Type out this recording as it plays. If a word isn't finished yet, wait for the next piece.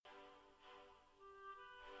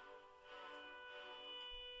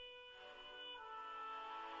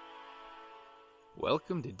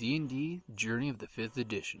Welcome to D&D Journey of the 5th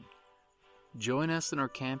Edition. Join us in our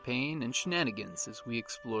campaign and shenanigans as we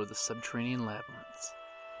explore the subterranean labyrinths,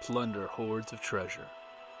 plunder hordes of treasure,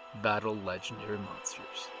 battle legendary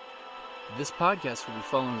monsters. This podcast will be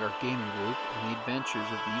following our gaming group and the adventures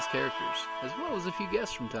of these characters, as well as a few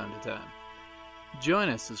guests from time to time. Join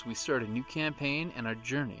us as we start a new campaign and our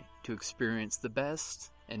journey to experience the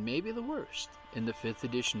best, and maybe the worst, in the 5th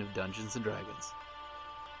edition of Dungeons & Dragons.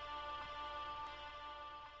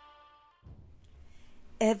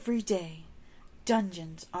 Every day,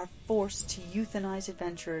 dungeons are forced to euthanize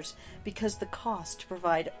adventurers because the cost to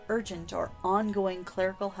provide urgent or ongoing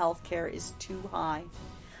clerical health care is too high.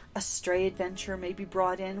 A stray adventurer may be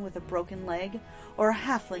brought in with a broken leg, or a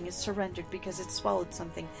halfling is surrendered because it swallowed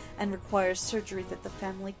something and requires surgery that the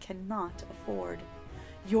family cannot afford.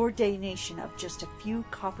 Your donation of just a few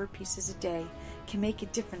copper pieces a day can make a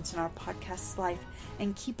difference in our podcast's life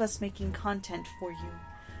and keep us making content for you.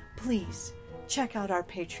 Please, check out our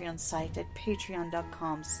Patreon site at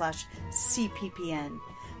patreon.com/cppn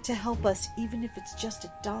to help us, even if it's just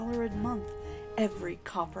 $1 a month. Every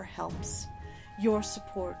copper helps. Your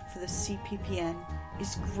support for the CPPN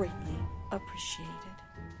is greatly appreciated.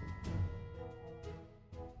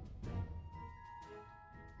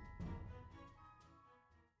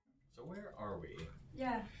 So where are we?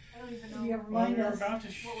 Yeah, I don't even know. Yeah, remind we were us. about to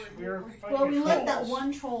we were fighting Well, we let that trolls.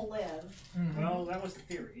 one troll live. Mm-hmm. Well, that was the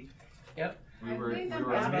theory. Yep. We were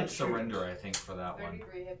about mid-surrender, I think, for that one.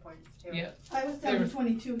 33 hit points, too. Yeah. I was down to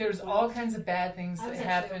 22. There's all kinds of bad things I that was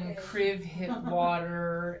happen. actually okay. Kriv hit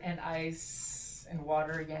water and ice and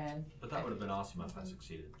water again. But that would have been awesome if I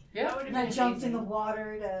succeeded. Yeah. That would have And I been jumped in amazing. the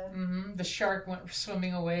water to. Mm-hmm. The shark went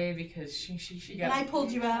swimming away because she got. And I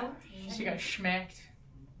pulled you out. She got schmacked.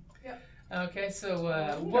 Yep. Okay,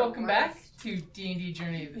 so welcome back to D&D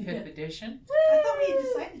Journey of the 5th Edition. I thought we had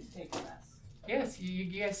decided to take a rest. Yes, you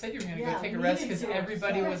guys said you were going to Yeah, go take a we rest needed because to.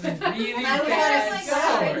 everybody was in really And I was bad at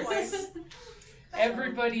a sores.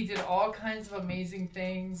 Everybody did all kinds of amazing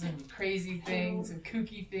things and crazy things and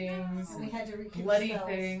kooky things We and had to recoup bloody spells.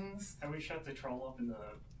 things. And we shut the troll up in the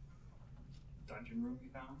dungeon room we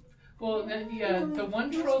found. Well, the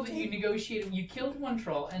one troll that you negotiated, you killed one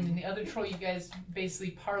troll, and then the other troll you guys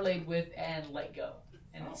basically parlayed with and let go,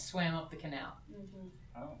 and it swam up the canal.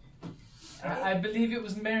 Oh. I believe it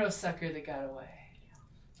was Marrowsucker that got away.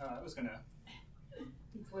 I was gonna.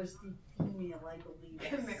 It was the female, I believe.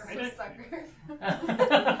 America sucker.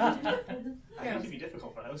 I think it'd be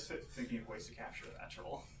difficult, but I was thinking of ways to capture that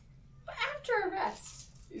troll. After a rest.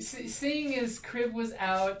 Seeing as Kriv was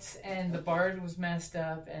out and the bard was messed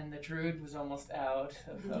up and the druid was almost out.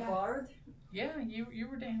 The bard? Yeah, you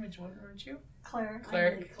were damaged, weren't you? Cleric.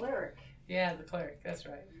 Cleric. I'm the cleric. Yeah, the cleric. That's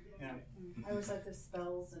right. Yeah. I was at the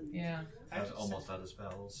spells and. Yeah. I was almost out of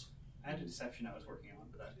spells. I had a deception I was working on,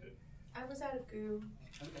 but that's good. I was out of goo.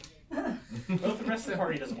 Okay. Well, if the rest of the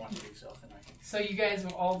party doesn't want to do so, then I can. So you guys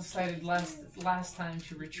have all decided last time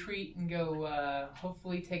to retreat and go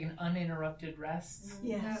hopefully take an uninterrupted rest.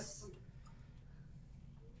 Yes.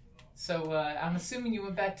 So I'm assuming you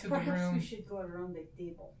went back to Perhaps the room we should go around the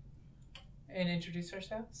table. and introduce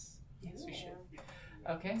ourselves? Yes, we should.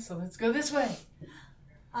 Okay, so let's go this way.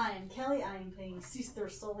 I am Kelly. I am playing Sister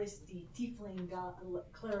Solis, the tiefling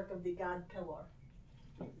cleric of the god Pillar.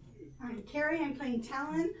 I'm Carrie. I'm playing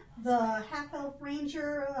Talon, the half-elf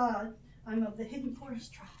ranger. I'm of the Hidden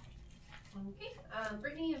Forest tribe. Okay.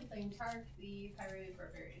 Brittany, I'm playing Tark, the pyrite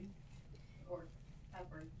barbarian. Or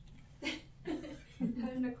half-bird.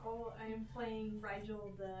 I'm Nicole. I am playing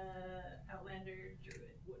Rigel, the Outlander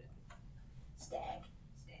Druid Wood Elf. Stag.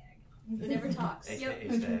 Who never talks. AKA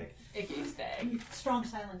Stag. AKA Stag. Strong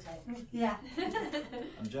silent type. Yeah.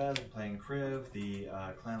 I'm Jazz. I'm playing Kriv, the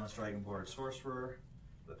clanless dragonborn sorcerer,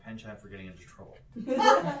 the penchant for getting into trouble.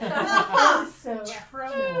 So,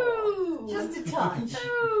 Ooh. just a touch.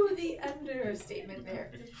 Ooh, the understatement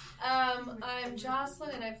there. I'm Jocelyn,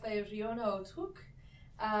 and I play Riona O'Toole,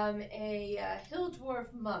 a hill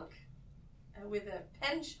dwarf monk with a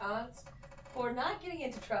penchant for not getting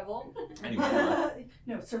into trouble Anymore.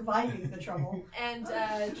 No, surviving the trouble. and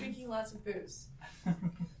drinking lots of booze.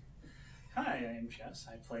 Hi, I am Jess.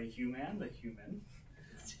 I play Human, the human.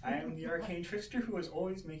 I am the arcane trickster who is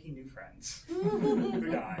always making new friends who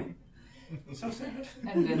die. So sad.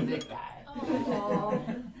 And then they die.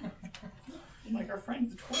 Aww. Like our friend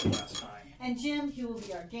the troll last time. And Jim, he will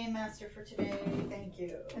be our game master for today. Thank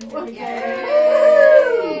you. And I'm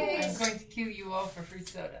going to kill you all for free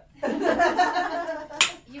soda.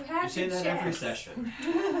 You had You say to that check. every session.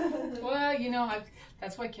 Well,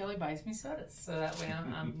 that's why Kelly buys me sodas, so that way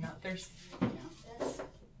I'm not thirsty.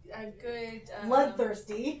 a good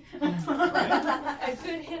Bloodthirsty. a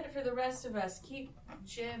good hint for the rest of us. Keep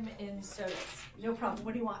Jim in sodas. No problem.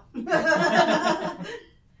 What do you want?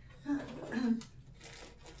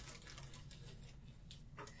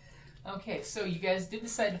 Okay, so you guys did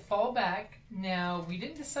decide to fall back. Now, we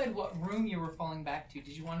didn't decide what room you were falling back to.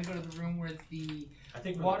 Did you want to go to the room where the I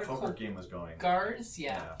think where water the poker cold game was going. guards?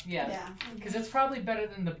 Yeah. Yeah. Because it's probably better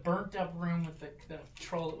than the burnt up room with the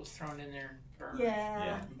troll that was thrown in there. Burned.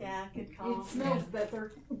 Yeah. Good call. It smells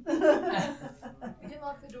better. You can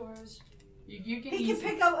lock the doors. You can He use can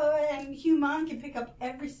pick up, and Human can pick up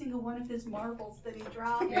every single one of his marbles that he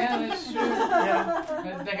dropped. Yeah, that's true.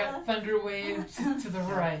 Yeah. They got thunder waves to the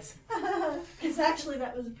horizon. Because actually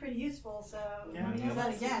that was pretty useful, so Yeah. we'll use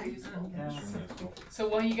that again. Yeah. Extremely useful. So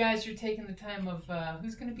while you guys are taking the time of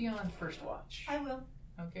who's going to be on first watch? I will.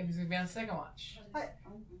 Okay, who's going to be on second watch?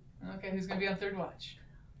 Okay, who's going to be on third watch?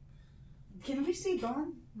 Can we see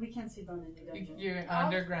Dawn? We can't see Dawn in the dungeon. You're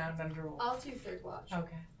underground, underwater. I'll do third watch.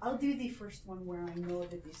 Okay. I'll do the first one where I know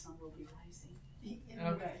that the sun will be rising.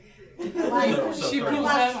 Okay. Last So She third pulls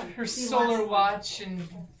watch. out her The solar last one. watch and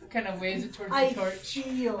kind of waves it towards I the torch.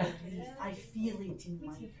 feel it in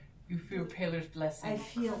my. You feel Paler's blessing. I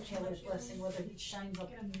feel Taylor's blessing, whether he shines up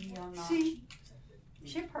in me or not. See?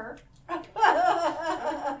 Ship her.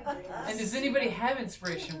 And does anybody have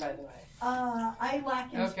inspiration, by the way? I lack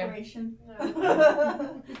Okay. inspiration.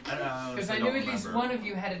 Because I knew at least one of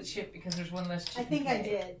you had a chip because there's one less chip. I think I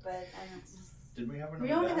did, but I don't. Did we have another?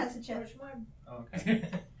 Riona bag? has a chip. Where's mine? Oh, okay.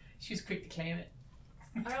 She's quick to claim it.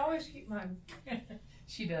 I always keep mine.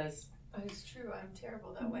 She does. Oh, it's true. I'm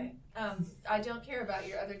terrible that way. I don't care about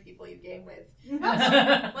your other people you game with.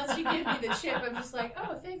 That's Once you give me the chip, I'm just like,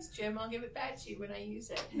 oh, thanks, Jim. I'll give it back to you when I use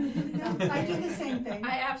it. I do the same thing.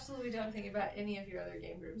 I absolutely don't think about any of your other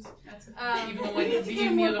game groups. even the one, We need to get even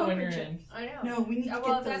the more other one poker you're chips. in. I know. No, we need to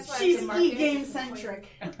Well, get that's those. why She's it's a market. e-game centric.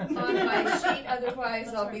 On my sheet, otherwise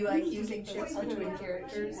I'll be like using chips between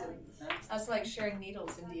characters. That's like sharing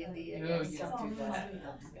needles in D&D. I Oh, guess. you don't do that.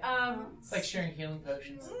 It's like sharing healing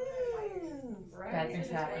potions. Right. Bad things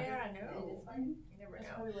happen. Yeah, I know. You never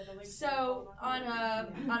know. So on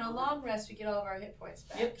a long rest, we get all of our hit points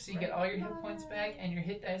back. Yep, so you get all your hit points back and your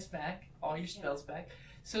hit dice back, all your spells back.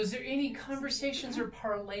 So is there any conversations or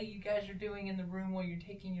parlay you guys are doing in the room while you're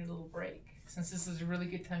taking your little break? Since this is a really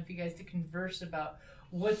good time for you guys to converse about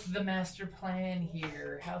what's the master plan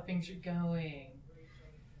here, how things are going,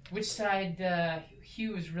 which side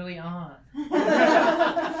Hugh is really on.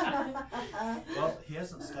 Well, he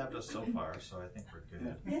hasn't stabbed us so far, so I think we're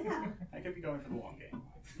good. Yeah. I could be going for the long game.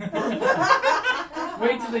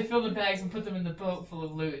 Wait till they fill the bags and put them in the boat full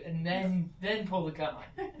of loot, and then pull the gun.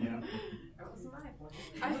 Yeah.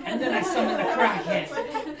 And then I summon the Kraken.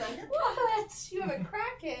 What? You have a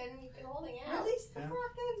Kraken you've been holding out. Release the Yeah.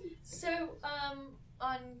 Kraken. So,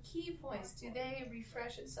 on key points, do they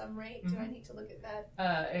refresh at some rate? Do I need to look at that?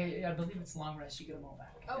 I believe it's long rest. You get them all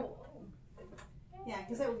back. Oh. Yeah,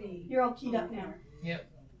 because that would be. You're all keyed up now.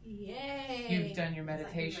 Yay. You've done your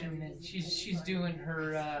meditation, and she's doing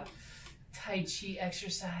her Tai Chi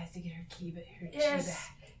exercise to get her chi Yes.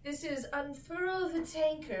 back. This is Unfurl the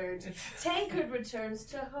Tankard. Tankard returns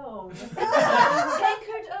to home.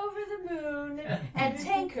 Tankard over the moon, and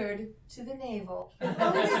Tankard to the navel.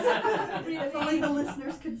 If only the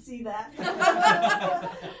listeners could see that.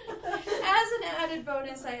 As an added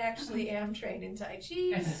bonus, I actually am trained in Tai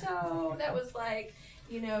Chi, so that was like,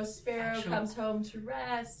 Sparrow Actual- comes home to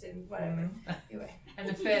rest and whatever. Anyway. And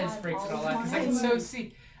the Fez breaks it all out because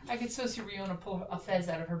I could so see Riona pull a Fez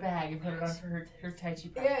out of her bag and put it on for her Tai Chi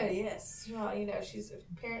Yeah, practice. yes. Well, she's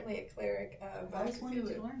apparently a cleric of I always wanted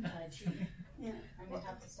to Cthulhu. learn Tai Chi. Yeah. I would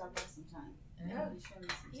have to stop by sometime. Yeah. Maybe show me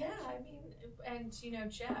some Yeah, Tai Chi. I mean,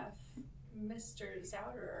 and Jeff, Mr.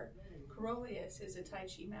 Zouderer, Corolius is a Tai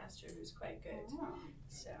Chi master who's quite good. Oh.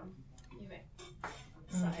 So, anyway.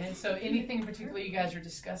 Okay, so anything in particular you guys are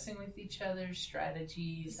discussing with each other?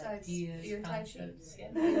 Strategies, Besides ideas, beer Tai Chi? concepts? Yeah.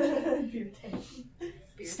 Beer tank.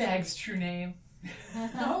 Stag's true name.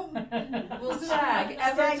 No. Will Stag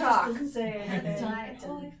ever Stag just talk? doesn't say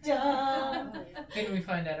anything. Then we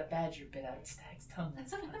find out a badger bit out Stag's tongue.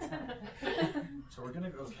 That's fun. So we're gonna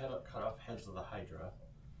go cut off heads of the Hydra,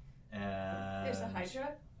 and There's a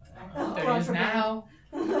Hydra? There it is now.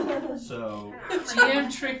 So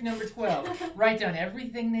GM trick number 12. Write down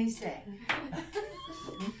everything they say.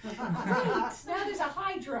 Now there's a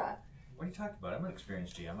Hydra. what are you talking about? I'm an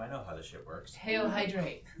experienced GM. I know how this shit works. Hail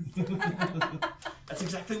hydrate. That's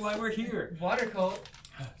exactly why we're here. Water coat.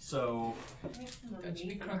 So Don't you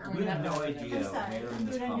be we crunkling have that no water. idea I'm sorry. where in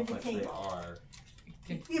this Do it under the complex they table. are.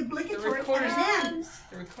 It's the The obligatory recorder's, command.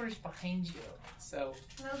 the recorder's behind you, so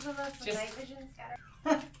Those of us with Just- night vision scatter.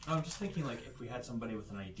 I'm just thinking, like, if we had somebody with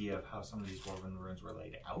an idea of how some of these dwarven runes were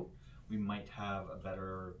laid out, we might have a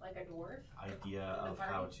better Like a dwarf. idea of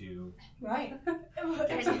how to. Right.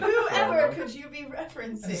 Get to the Whoever core. could you be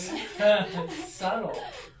referencing? subtle,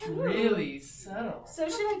 really subtle. So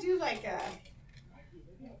should I do like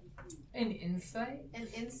An insight? an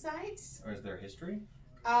insight? Or is there history?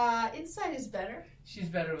 Insight is better. She's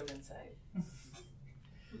better with insight.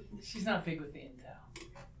 She's not big with the intel.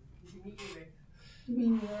 Me either.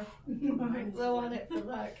 Me neither. I'm low on it for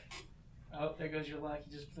luck. Oh, there goes your luck.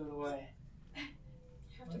 You just blew it away. You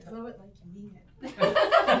have to blow it like you mean it.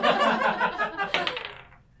 Oh,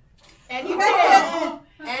 And you did.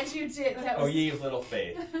 And you did. That Oh, was, ye of little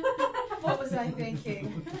faith. what was I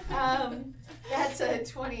thinking? That's a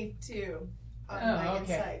 22 on my okay.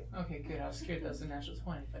 insight. Okay, good. I was scared that was a natural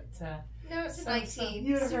 20, but No, it's a So- 19.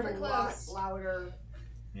 You would have Super heard a lot close. louder.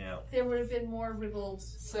 Yeah. There would have been more ribbled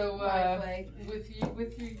so by with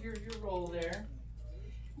your roll there,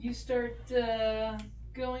 you start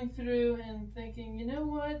going through and thinking, you know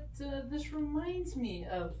what? This reminds me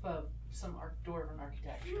of some Dwarven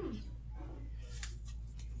architecture.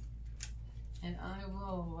 And I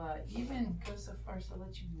will even go so far as to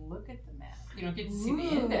let you look at the map. You don't get to see the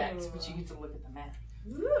index, but you get to look at the map.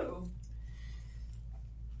 Ooh.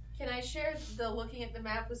 Can I share the looking at the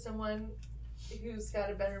map with someone who's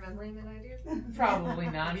got a better memory than I do? Probably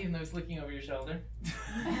not, even though it's looking over your shoulder.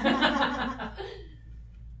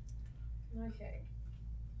 Okay.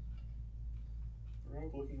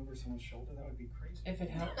 Rogue looking over someone's shoulder, that would be crazy. If it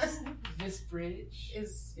helps, this bridge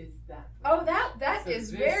Is that. oh that So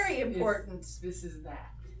is this very is- important. This is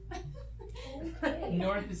that. Okay.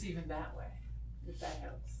 North is even that way, if that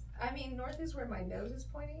helps. I mean, north is where my nose is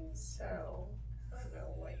pointing, so I don't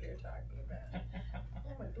know what you're talking about.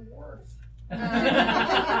 I'm a dwarf.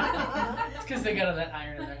 It's because they got all that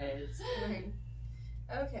iron in their heads.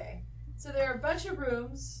 Okay, so there are a bunch of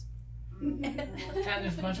rooms. And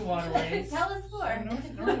there's a bunch of waterways. Tell us more. North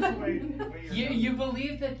is the way you're going. You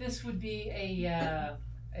believe that this would be a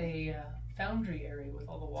foundry area with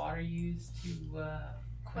all the water used to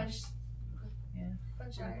Quench. Yeah.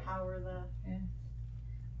 Quench iron. Power the.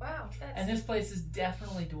 Wow, that's. And this place is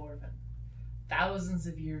definitely dwarven. Thousands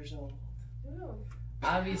of years old. Ooh.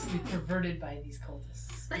 Obviously perverted by these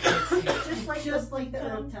cultists. Just like the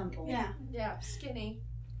Earth Temple. Yeah. Yeah, skinny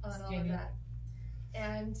on all of Skinny. that.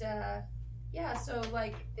 And yeah, so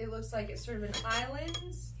like it looks like it's sort of an island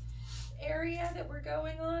area that we're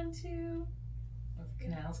going on to With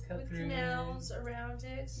canals cut with through. canals around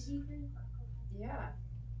it. Yeah.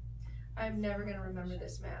 I'm never gonna remember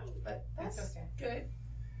this map, but that's okay. good.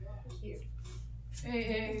 Thank you.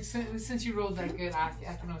 Hey, since you rolled that good, I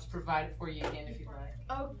can always provide it for you again if you'd like.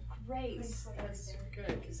 Oh, great. That's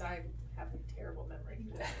good because I have a terrible memory.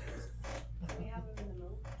 We have them in the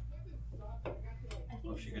middle.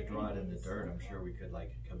 Well, if she could draw it in the dirt, I'm sure we could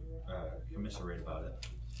like commiserate about it.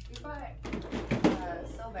 We bought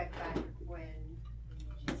Sobek back when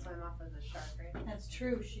she swam off as a shark, right? That's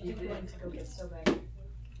true. She did want to go get so bad.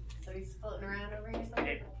 So he's floating around over here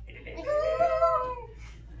somewhere.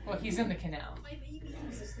 Well, he's in the canal. My baby.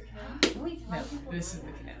 Is this the canal? Can we tell No, people this to, is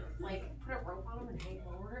the canal. like, put a rope on him and hang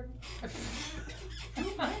over him?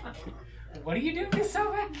 What are you doing, Miss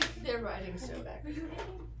Sobek? They're riding so back.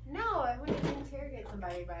 No, I went to interrogate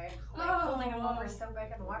somebody by holding him over so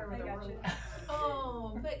back in the water with a rope.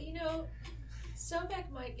 Oh, but you know, Sobek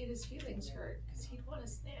might get his feelings hurt because he'd want a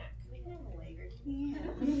snack. We can have a leg or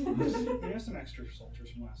two. We have some extra soldiers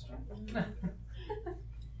from last time.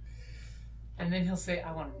 And then he'll say,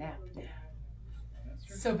 I want a nap now. That's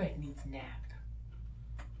true. Sobek needs nap.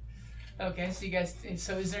 Okay, so you guys,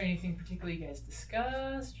 so is there anything particular you guys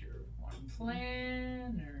discussed or want to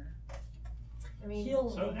plan or? I mean,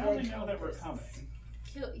 So now they know that we're coming.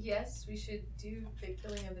 yes, we should do the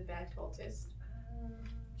killing of the bad cultist.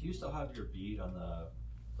 Do you still have your bead on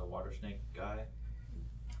the water snake guy?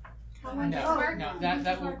 How No, much? no,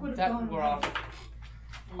 that wore off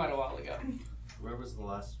quite a while ago. Where was the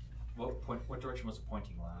last? What direction was it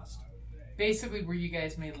pointing last? Basically, where you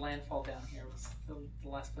guys made landfall down here was the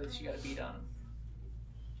last place you got a beat on him.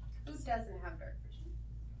 Who doesn't have dark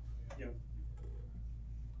vision?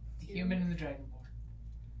 The human and the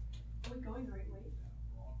dragonborn. Are we going the right way?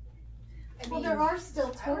 I Well, mean, there are still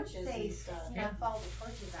I would torches say and stuff. snuff all the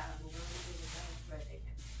torches out and go into the dark, but they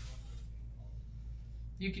can't.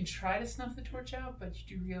 You can try to snuff the torch out, but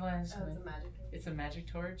you do realize Oh, it's when a magic torch. it's a magic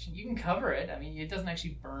torch, and you can cover it. I mean, it doesn't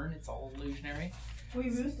actually burn; it's all illusionary. We've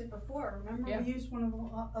used it before. Remember, Yeah. we used one of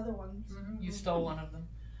the other ones. You stole one of them.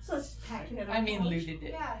 So let's pack it in. I mean, looted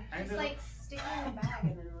it. Yeah, I just know. like stick it in the bag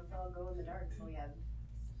and then let's all go in the dark so we have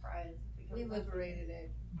surprise. We liberated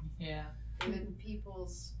it. Yeah. Even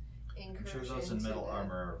people's I'm incursions. sure those in metal into-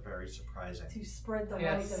 armor are very surprising. To spread the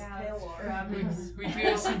Yes. light of Palor. We do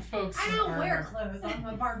have some folks I in don't wear armor. clothes. I'm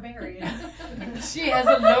a barbarian. She has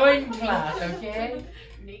a loincloth, okay?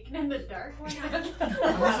 Naked in the dark. Why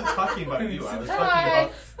I wasn't talking about you. I was talking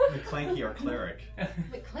about McClanky, our cleric.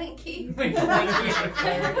 McClanky.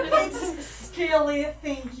 It's scaly,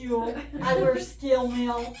 thank you. I wear scale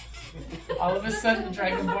mail. All of a sudden,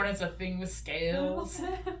 Dragonborn is a thing with scales.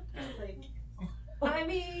 Like, I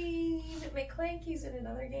mean, McClanky's in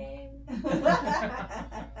another game.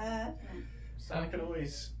 So I could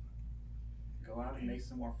always go out and make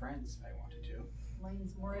some more friends if I wanted to.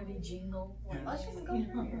 mine's more of a jingle. Let's just go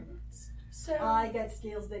through here. So, I got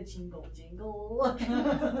scales that jingle, jingle.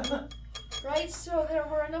 right, so there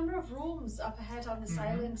were a number of rooms up ahead on this Mhm.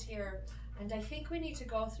 island here, and I think we need to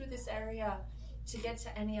go through this area to get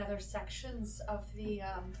to any other sections of the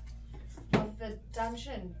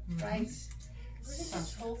dungeon, right? Where did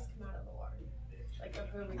the trolls come out of the water? Like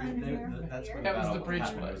up where we That's where That was the battle bridge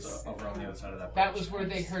happened, was. over on the other side of that bridge. That was where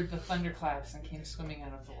they heard the thunderclaps and came swimming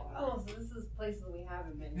out of the water. Oh, so this is places we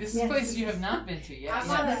haven't been. This is Yes. a place you have not been to yet.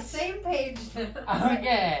 I'm on the same page.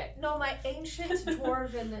 Okay. No, my ancient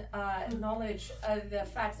dwarven knowledge of the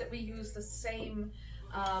fact that we use the same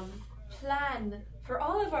plan for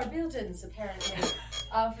all of our buildings, apparently,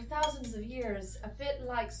 for thousands of years, a bit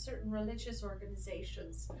like certain religious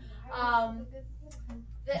organizations.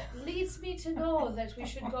 That leads me to know that we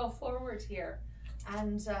should go forward here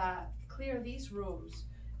and clear these rooms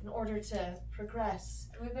in order to progress.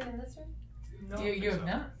 Have we been in this room? No. You have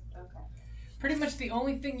not. Okay. Pretty much the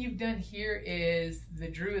only thing you've done here is the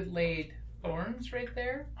druid laid thorns right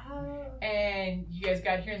there, Oh. and you guys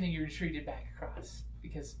got here and then you retreated back across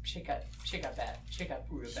because shit got bad. Shit got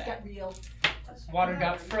real She bad. got real. Water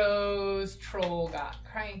got froze, troll got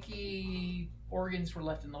cranky, organs were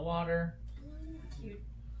left in the water. Cute.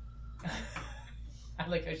 I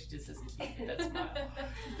like how she just says cute with that smile.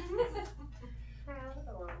 How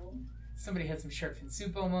adorable. Somebody had some shark fin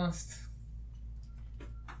soup almost.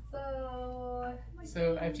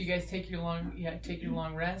 So, After you guys take your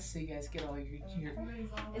long rest, so you guys get all your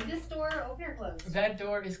is this door open or closed? that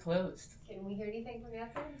door is closed. Can we hear anything from the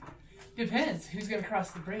outside? Depends who's gonna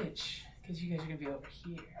cross the bridge, because you guys are gonna be over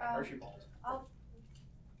here. Archibald.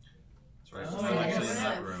 That's right. Oh, I'm yeah. actually in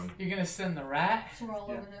that room. You're gonna send the rat. So we're all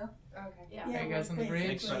Yeah. over here. Okay. Yeah. Are you guys on the bridge?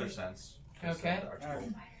 Makes better sense. Okay.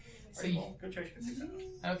 Archibald. So you, Good choice. Good success.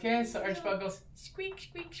 okay, so Archibald goes squeak,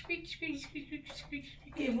 squeak, squeak, squeak, squeak, squeak, squeak,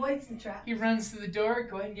 squeak. He avoids the trap. He runs to the door.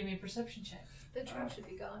 Go ahead and give me a perception check. The trap should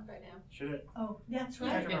be gone by now. Should it? Oh, yeah, that's I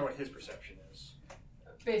have right. to remember what his perception is.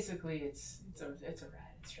 Basically, it's a rat.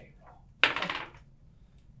 It's straight roll.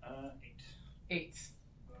 8.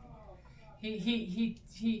 8.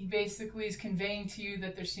 He basically is conveying to you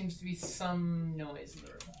that there seems to be some noise in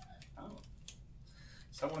the room.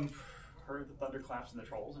 Someone heard the thunderclaps and the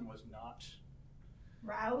trolls and was not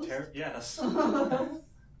Roused. yes.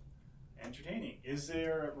 Entertaining. Is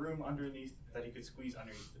there a room underneath that he could squeeze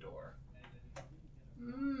underneath the door?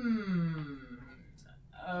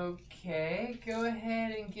 Okay, go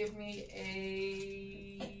ahead and give me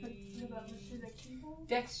a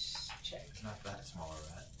dex check. Not that smaller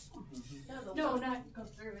rat. No, not go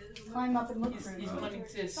through it. Climb up and look through. He's wanting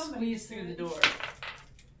to squeeze through the door.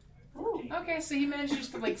 Ooh. Okay, so he manages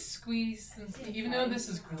to like squeeze, and even though this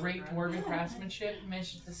is great dwarven craftsmanship, he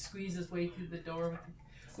manages to squeeze his way through the door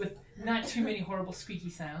with not too many horrible squeaky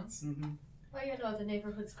sounds. Well, you know, the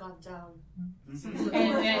neighborhood's gone down.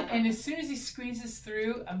 And as soon as he squeezes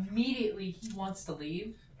through, immediately he wants to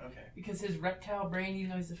leave Okay. because his reptile brain, even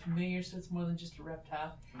though he's a familiar, so it's more than just a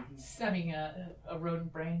reptile, a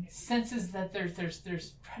rodent brain, senses that there's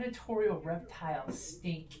predatorial reptile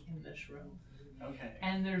stink in this room. Okay.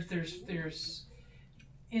 And there's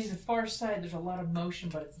in the far side there's a lot of motion,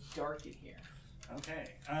 but it's dark in here. Okay.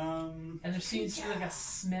 And there seems to be like a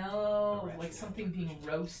smell of like something being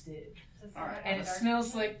roasted. Alright. And it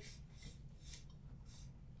smells like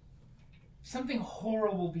something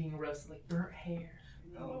horrible being roasted, like burnt hair.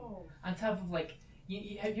 Oh. On top of like,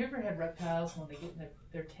 have you ever had reptiles when they get in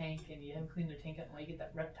their tank and you haven't cleaned their tank out and you get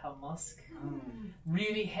that reptile musk?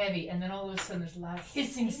 Really heavy, and then all of a sudden there's a loud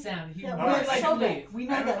hissing sound. You Yeah, run Alright, like so a leaf. we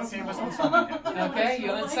know that. Okay, let's smell. unsummon him. Okay, you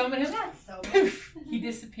unsummon him. That's so Poof! He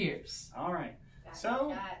disappears. Alright. bad. So-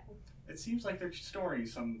 That- It seems like they're storing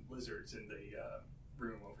some lizards in the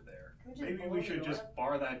room over there. Can we just Maybe blow we the should door just up?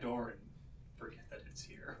 bar that door and forget that it's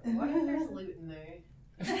here. What if there's loot in there?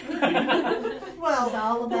 Well, It's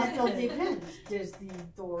all about that all the- depends. Does the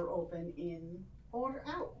door open in or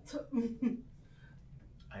out?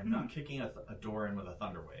 I'm not kicking a door in with a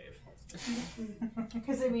thunder wave.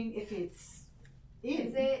 Because I mean, if it's in,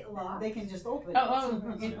 Is it locked? they can just open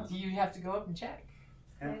Oh, it. you have to go up and check.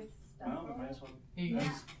 Yeah. Is Well, we stealth? might as well. You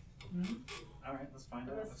Yeah. All right, let's find I'm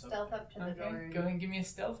out. gonna What's up. stealth up to the door. Okay, go ahead and give me a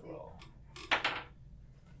stealth roll.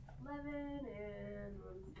 11 and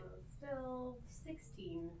one's both stealth.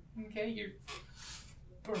 16. Okay, your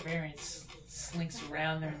barbarian slinks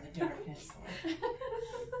around there in the darkness.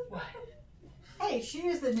 What? Hey, she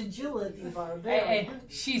is the agility Hey, barbarian.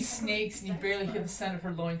 she snakes and you barely hear the sound of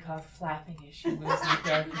her loincloth flapping as she moves in the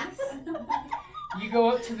darkness. You go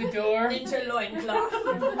up to the door Into loincloth.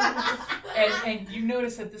 and you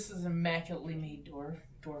notice that this is an immaculately made door.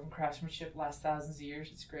 Dwarven craftsmanship lasts thousands of years.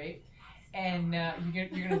 It's great. And you're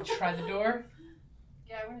gonna try the door.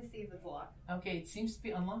 Yeah, I'm gonna see if it's locked. Okay, it seems to be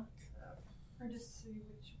unlocked. Or just see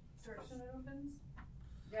which direction it opens.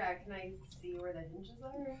 Yeah, can I see where the hinges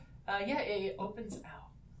are? Yeah, it opens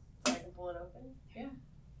out. So I can pull it open?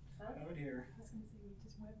 Oh dear. I was gonna say we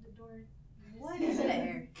just went the door. What is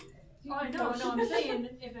there? Oh no, I'm saying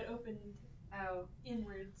if it opened Oh.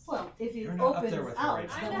 inwards. Well, if it You're not up there opens with her out, right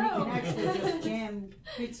then now. we can actually just jam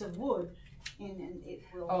bits of wood in and it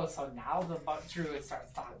will. Oh, so now the druid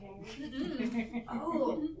starts talking.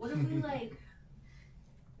 Oh, what if we like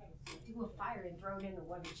do a fire and throw it in the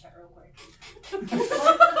one chat real quick?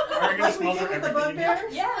 Are you Like gonna we smother did with the everything in bugbear? here?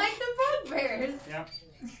 Yeah, like the bugbears. Yeah.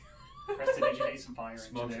 Prestidigitate some fire into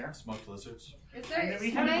Smoked, there. smoked lizards. Is And there? then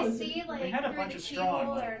we Can had I a- see like we had a through bunch the of keyhole straw in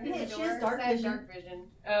or there. into Yeah, the she door? has dark 'Cause I have vision. dark vision.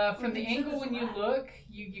 From the It's angle just when you flat. look,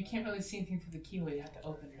 you can't really see anything through the keyhole. You have to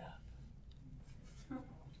open it up.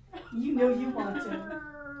 You know you want to.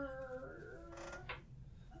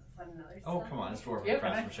 Is that another Oh, stealth? come on, it's dwarven Yep.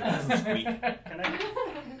 craftsmanship. It doesn't squeak. Can I?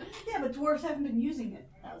 Yeah, but dwarves haven't been using it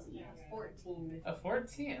 1,000 years. 14. A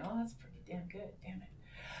 14? Oh, that's pretty damn good. Damn it.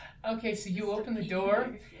 Okay, so you open the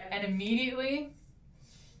door, and immediately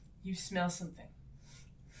you smell something.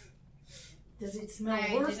 Does it smell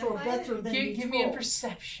I worse or identify it? better than Give me a troll?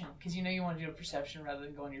 perception, because you know you want to do a perception rather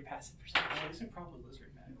than go on your passive perception. Oh, isn't probably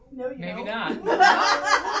lizard man. No, you Maybe don't.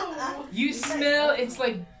 not. You smell,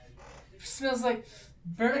 smells like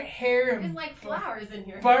burnt hair There's and like flowers in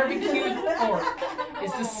here. barbecued pork.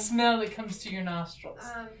 It's the smell that comes to your nostrils.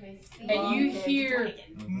 Can I see? And you Long-dead hear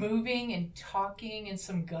dragon. moving and talking in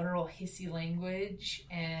some guttural hissy language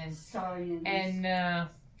and Sorry.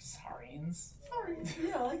 Saurians. Sorry.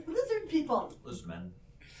 Yeah, like lizard people. Lizard men.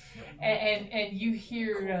 And you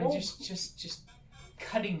hear Cool. just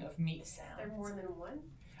cutting of meat Is there sounds. more than one?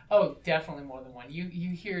 Oh, definitely more than one. You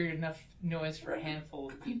hear enough noise for a handful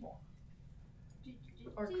of people.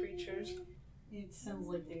 Or creatures. It sounds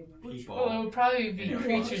like they People. Well, it would probably be Yeah.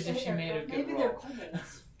 creatures if she made a good Maybe they're roll.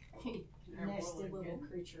 kobolds. Nasty little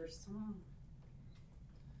creatures.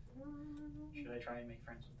 Should I try and make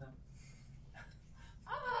friends with them?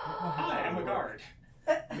 Oh. Hi, I'm a guard.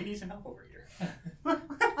 We need some help over here.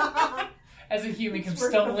 As a human It's comes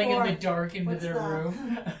worked stumbling in before. the dark into What's their that?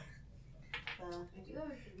 room. I do have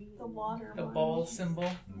a green. The water. The one. bowl symbol.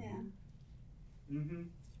 Yeah. Mm-hmm.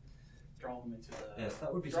 Draw them into the. Yes,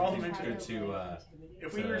 that would be Draw something them into good to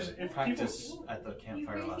If we were, if practice people, at the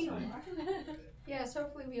campfire last night. Yeah, so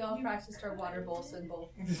hopefully we all practiced our water bowl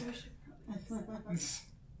symbol.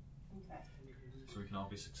 So we can all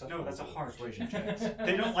be successful. No, that's a with heart. persuasion checks.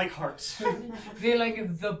 they don't like hearts. They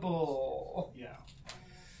like the bowl. Yeah.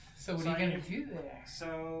 So what So are you I gonna need- do there?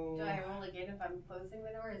 So. Do I roll again if I'm closing the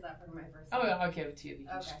door? Or is that for my first? Oh, one? yeah, I'll give it to you. You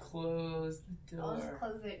can just Okay. close the I'll just door.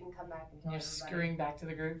 close it and come back and tell You're everybody. scurrying back to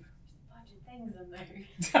the group. There's a bunch of things in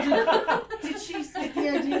there. Did she get the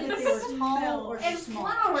idea that they were tall or And small?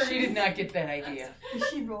 flowers. She did not get that idea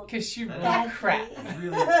She rolled. because she rolled Bad crap.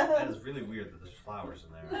 That is really weird that there's flowers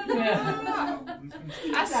in there. Yeah.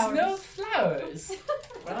 I smell flowers.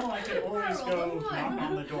 Well, I could always Roll go a one. knock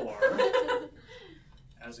on the door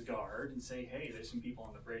as a guard and say, "Hey, there's some people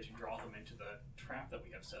on the bridge," and draw them into the trap that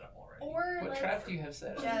we have set up already. Or What let's, trap do you have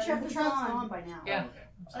set up? Yeah. The trap's on by now. Yeah. Okay.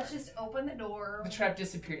 let's just open the door, The trap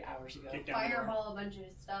disappeared hours ago. Kick down the door. fireball a bunch of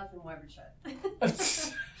stuff, and wipe it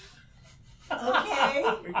shut. Okay.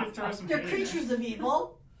 We could throw some. They're hay in creatures of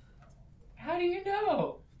evil. How do you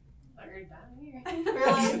know? They're down here.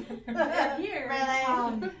 Really? Here. Really?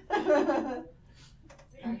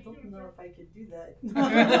 I don't know if I could do that.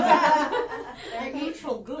 They're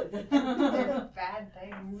neutral good. They're bad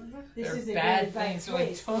things. This They're is a bad very things. bad They're like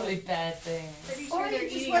place. totally bad things. Pretty Or sure they're you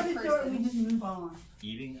just eating let a it go and we person. just move on.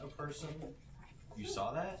 Eating a person? You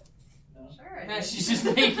saw that? Sure. Nah, she's just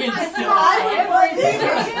making I What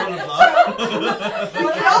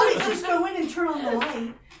We could always just go in and turn on the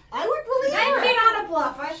light. I would believe I've her. been on a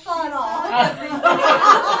bluff. I saw it all.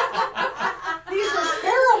 These are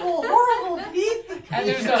terrible, horrible people. And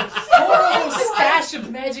there's a horrible stash of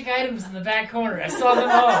magic items in the back corner. I saw them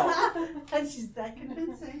all. And she's that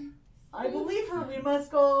convincing. I believe her. We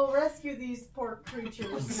must go rescue these poor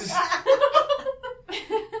creatures.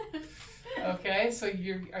 Okay, so are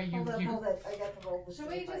you? Hold it. I got to roll this. Should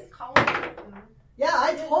we thing. just call it? Yeah,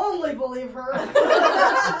 I totally believe her.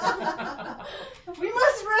 We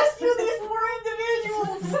must rescue these poor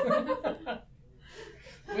individuals.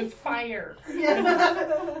 With fire. Yeah.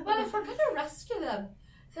 Well, if we're gonna rescue them,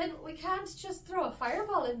 then we can't just throw a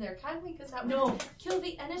fireball in there, can we? Because that would kill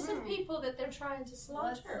the innocent people that they're trying to Let's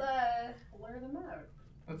slaughter. lure them out.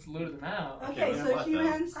 Let's lure them out. Okay, so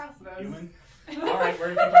humans. Crossbows. Human. All right, where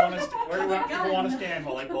do people want to stand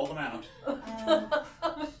while I pull them out?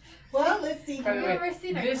 Well, let's see. By the Have you way, ever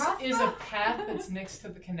seen a this crossbow? is a path that's next to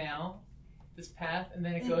the canal. This path, and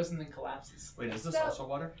then it goes and then collapses. Wait, is this So- also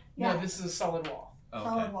water? Yeah. No, this is a solid wall. Oh,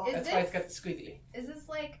 Solid okay. wall. Is That's this, why it's got the squiggly. is this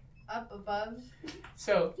like up above?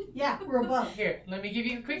 So Yeah, we're above. here, let me give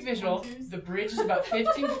you a quick visual. The bridge is about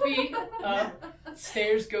 15 feet up.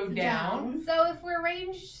 Stairs go down. So if we're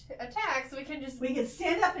ranged attacks, we can just. We can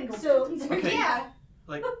stand up and go. So Okay. yeah.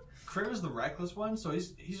 Like, Kriv is the reckless one, so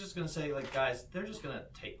he's just gonna say, like, guys, they're just gonna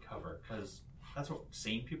take cover, because that's what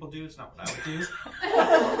sane people do. It's not what I would do.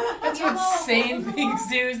 That's what sane things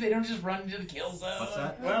do. Is they don't just run into the kill zone. What's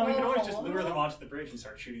that? Well, we can always just lure them onto the bridge and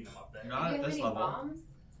start shooting them up there. Not Do at you have this any level. bombs?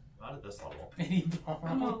 Not at this level. Any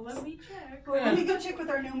bombs? Oh, let me check. Well, let me go check with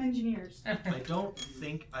our gnome engineers. I don't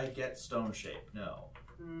think I get stone shape. No.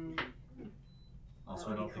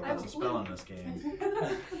 Also, I don't think that's a spell in this game.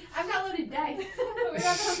 I've got loaded dice. We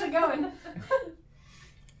got something going.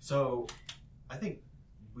 So, I think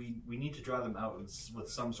we need to draw them out with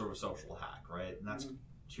some sort of social hack, right? And that's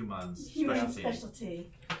humans' Human specialty.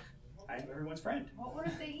 specialty. I'm everyone's friend. What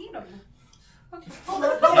if they eat them? Hold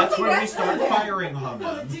on. That's where we start firing on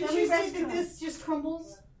them. Did you say that this just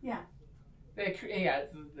crumbles? Yeah,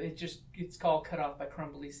 it's called cut off by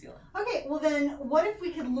crumbly ceiling. Okay, well then, what if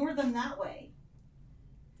we could lure them that way?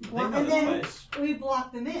 They know And this then place. we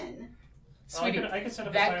block them in. Sweetie, I could set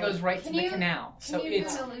up a that silent- goes right Can to the you- canal. Can So you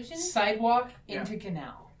it's do an illusion? sidewalk Yeah. into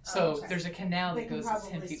canal. Oh, So okay. there's a canal They that can goes probably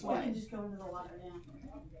 10 feet swim. We can wide. just go into the water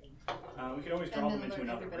now. We could always And draw then them into lure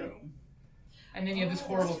another everybody. room. And then you have this Oh,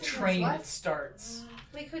 horrible that's train what? that starts.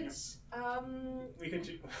 We could. We could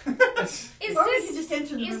do. this Is Or we can this just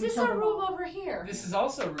enter the room. is this and a kill them room all. over here? is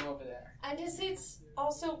also a room over there. And is it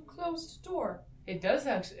also closed door? It does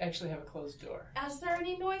actually have a closed door. Is there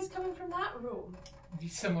any noise coming from that room?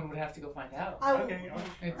 Someone would have to go find out. I will- Okay.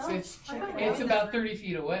 It's about 30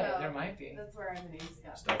 feet away. No. There might be. That's where I'm gonna use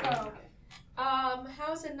Stealthy. Oh, okay.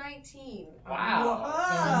 How's a 19? Wow.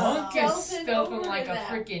 Whoa. The monk is Stealthing stealthing over like to a that.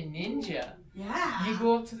 freaking ninja. Yeah. You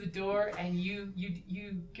go up to the door and you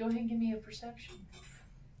go ahead and give me a perception.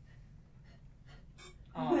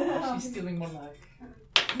 Oh, she's stealing more luck.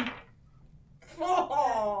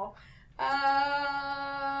 Oh.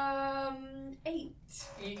 8.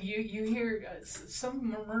 You hear some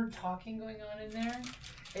murmured talking going on in there.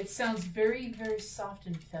 It sounds very, very soft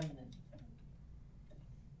and feminine.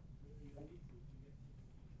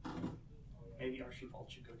 Maybe Archibald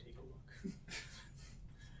should go take a look.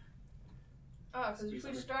 Oh, because if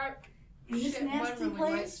we start In this shit in one nasty room, we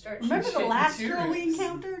might place. start Remember shit the in last two girl we rooms.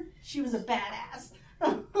 encountered? She was a badass.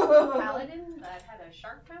 Paladin that had a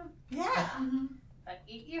shark mouth Yeah. that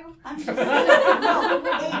ate you? I'm just no,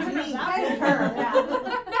 ate me. Ate her.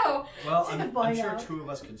 Yeah. No. Well, Take a I'm bite sure out. 2 of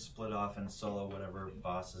us can split off and solo whatever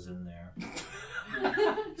boss is in there.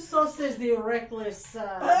 So says the reckless.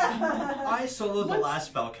 I soloed the Let's-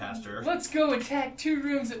 last spellcaster. Let's go attack 2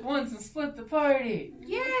 rooms at once and split the party.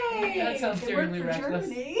 Yay! That sounds It worked terribly for reckless.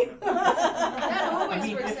 Germany. That I always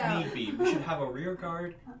mean, works if out. need be, we should have a rear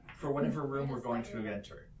guard for whatever room we're going to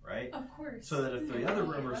enter, right? Of course. So that if the other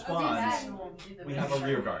room That responds, will do the we have a best.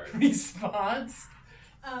 rear guard. Response?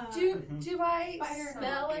 Do I Spider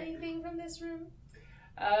smell monkey. anything from this room?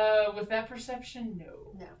 With that perception,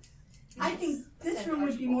 no. No. I think this room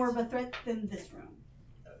would be more of a threat than this room.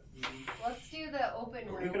 Let's do the open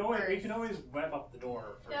room. We can always web up the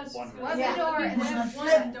door for Yes, one room. web Yeah. the door and then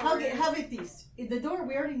Let- one Okay, how about these? The door,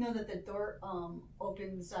 we already know that the door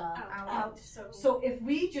opens out. So if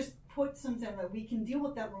we just put something that we can deal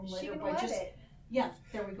with that room She later can by web just it. there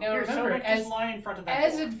we go. Now Here, remember, so just as lie in front of that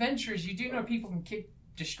as door. adventurers, you do know people can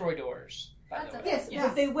destroy doors. By That's the way. okay. Yes,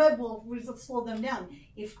 if they web, we'll slow them down.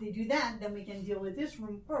 If they do that, then we can deal with this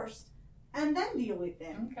room first, and then deal with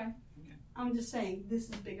them. Okay. I'm just saying, this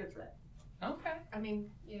is bigger threat. Okay. I mean,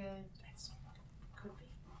 yeah, that's could be.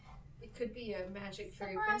 It could be a magic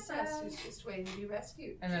fairy Surprise princess us. who's just waiting to be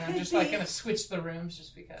rescued. And then I'm Could just like be. gonna switch the rooms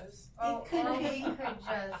just because. Oh, could or be. we could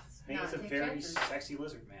just Maybe not it's a take very chances. sexy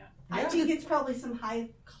lizard man. I think it's probably some high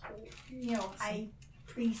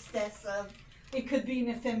priestess of. It could be an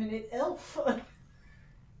effeminate elf.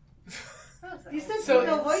 You said So-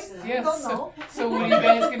 no voices. yes, You don't know. So what are you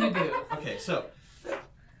guys gonna do? Okay, so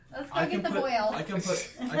Let's go I get can the put boil. I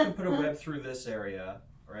can put a web through this area,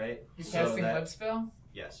 right? You're So casting that- web spell?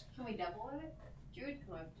 Yes. Can we double it? Druid can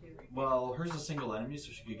web too. Well, hers is a single enemy,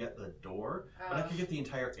 so she could get the door, but I could get the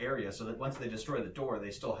entire area, so that once they destroy the door,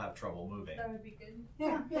 they still have trouble moving. That would be good.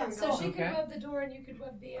 Yeah. So she Okay. could web the door and you could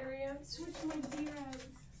web the area. Switch my zeros.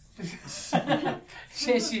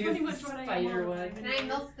 She That's used pretty the much what I am spider all the web. time. Can I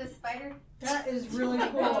milk this spider? That is really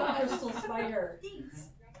cool. Crystal spider.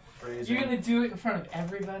 Phrasing. You're gonna do it in front of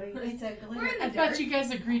everybody? Exactly. We're in the I thought dirt. you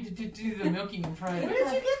guys agreed to do the milking in Where private.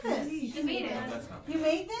 did you get this? You made it. That's not. You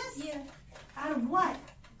made this? Yeah. Out of what?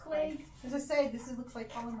 Clay. As I say, this looks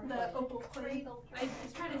like polymer The clay. opal clay. I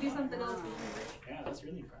was trying to do something else with it. Yeah, that's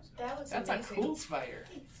really impressive. That was That's amazing. a cool spider.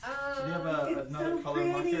 Do you have It's another so color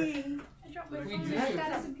marker? pretty. I dropped my We phone do. and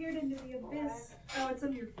it disappeared into the abyss. Oh, it's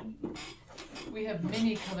under your feet. We have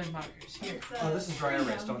many colored markers. Here. It's, Oh, this is dry erase.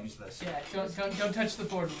 freedom. Don't use this. Yeah, don't touch the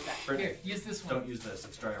board with that. Brittany, Here, use this one. Don't use this.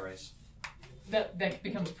 It's dry erase. That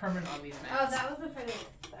becomes permanent on these Oh, maps. that was the pretty.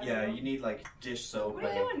 Yeah, you need like dish soap What are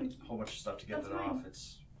and you doing? a whole bunch of stuff to get That's that fine. off.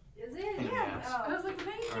 It's Is it? in the ass. I Oh. was like,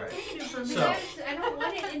 why are you Alright. taking it from me? So- I don't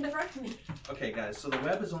want it in front of me. okay, guys. So the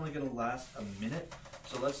web is only going to last a minute.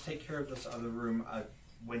 So let's take care of this other room.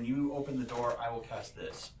 When you open the door, I will cast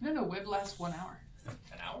this. No, web lasts 1 hour.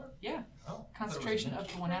 An hour? Yeah. Oh, Concentration up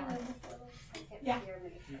to 1 hour. Yeah.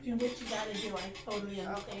 Do what you gotta do. I totally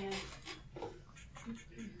understand.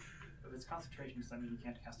 If it's concentration, does that mean you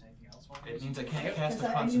can't cast anything else while It means I can't cast a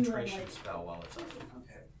Because I knew, concentration like- spell while it's up.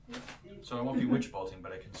 Okay. So I won't be witch bolting,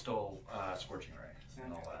 but I can still scorching ray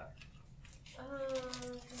and all that.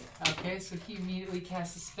 Okay, so he immediately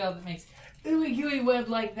casts a spell that makes ooey gooey web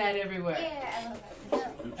like that everywhere. Yeah, I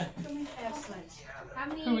love that. Excellent. How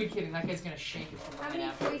Who are many? we kidding? That guy's gonna shake it from How right many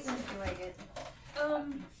after. poisons do I get?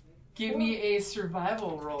 Give me a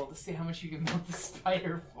survival roll to see how much you can milk the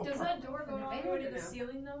spider for. Does that door go all the way to the No.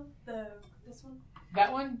 ceiling though? This one?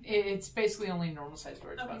 That one, it's basically only a normal sized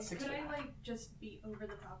door. It's Okay, about 6 could foot I high. like just be over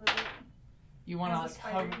the top of it? You want to as a like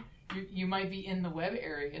spider? cover. You might be in the web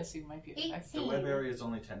area, so you might be affected. The web area is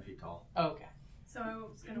only 10 feet tall. Oh, okay. So I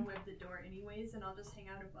was gonna web the door anyways, and I'll just hang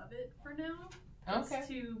out above it for now. Okay. Just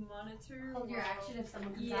to monitor. Hold your while- action if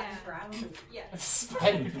someone comes out Yeah. and grabs them. Yeah.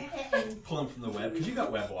 Spider. Pull him from the web because you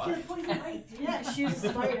got web watch. Yeah, she's a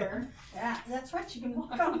spider. Yeah, that's right. She can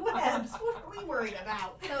walk on webs. What are we worried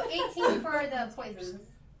about? So 18 for the poisons.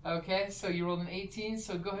 Okay, so you rolled an 18,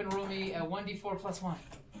 so go ahead and roll me a 1d4 plus 1.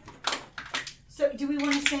 So, do we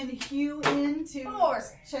want to send Hugh in to 4.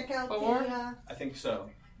 check out Four? I think so.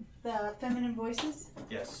 the feminine voices?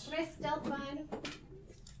 Yes. Can I stealth mine?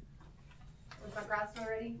 With my crossbow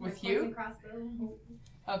ready? With My you? poison crossbow.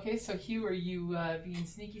 Okay, so Hugh, are you being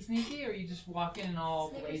sneaky, or are you just walking in all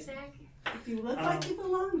Snicker blazing? snack. If you look like you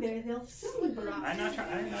belong there, they'll soon be belong. I'm not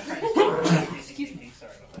trying to. Excuse me.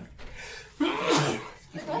 Sorry about that.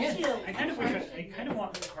 Bless you. I kind of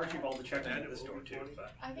want Archibald to check into this door too,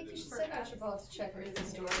 but. I think you should send Archibald to check her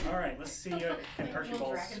this door. All right, let's see. Can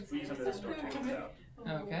Archibald squeeze under this door take us out?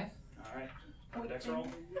 Okay. All right. The dex roll.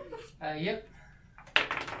 Yep.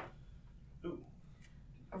 Ooh.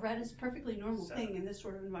 A rat is a perfectly normal thing in this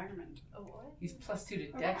sort of environment. Oh, what? He's plus 2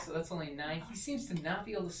 to dex, so that's only 9. He seems to not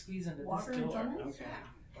be able to squeeze under Water this and door. tunnels? Okay.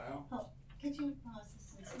 Well. Could you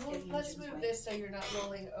Well, let's move this so you're not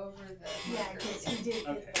rolling over the. Yeah, because he did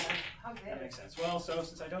Okay. get that. Okay. That makes sense. Well, so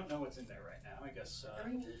since I don't know what's in there right now, I guess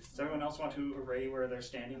does everyone else want to array where they're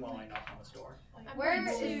standing while I knock on this door? Where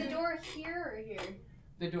is the door here or here?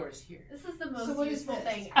 The door is here. This is the most So what is useful this?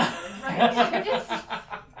 thing ever. Right? You just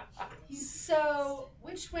So,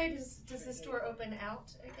 which way does this door open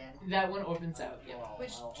out again? That one opens out, yeah.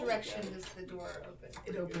 Which direction does the door open?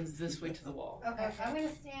 It opens this way to the wall. Okay, so I'm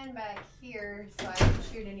gonna stand back here so I can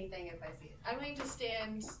shoot anything if I see it. I'm going to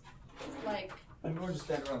stand like. I'm going to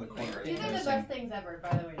stand around the corner. These are the best things ever,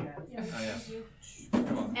 by the way, guys. Oh, yeah.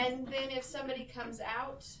 Come on. And then if somebody comes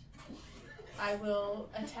out, I will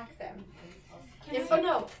attack them. Oh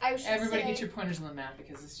no, I should Everybody say, get your pointers on the map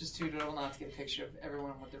because it's just too dull not to get a picture of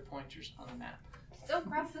everyone with their pointers on the map. Don't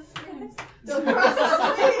cross the streams. Don't cross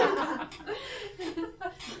the street.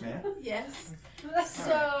 Man? Yes.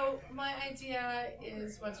 So my idea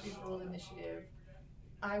is once we've rolled initiative,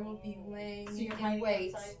 I will be laying So you're in hiding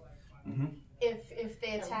wait. outside? Mm-hmm. If they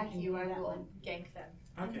Yeah, attack we can you, do I that will one. gank them.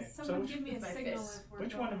 Okay, so Someone give me a with my signal fist. if we're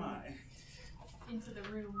which one am going I? into the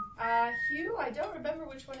room. Hugh, I don't remember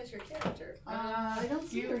which one is your character. I don't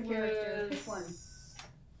see your character. Pick one.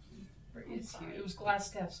 Where is Hugh? It was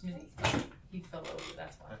Glassstaff's mini. He fell over,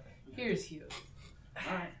 that's why. Here's Hugh.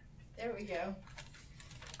 Alright. There we go.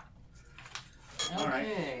 All right.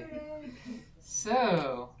 Okay.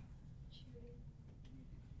 So,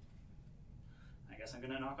 I guess I'm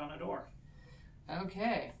gonna knock on a door.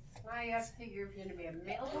 okay. Now you have to figure if you're gonna be a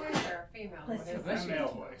male voice or a female Let's voice. see. A male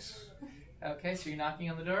voice. Okay, so you're knocking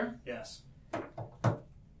on the door? Yes.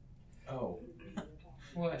 Oh, I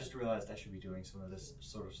What? just realized I should be doing some of this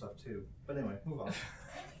sort of stuff too. But anyway, move on.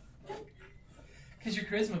 Because you're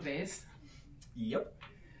charisma based. Yep.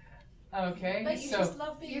 Okay, But you so just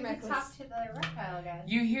love being You can reckless. talk to the reptile guy.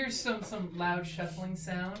 you hear some loud shuffling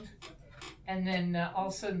sound, and then all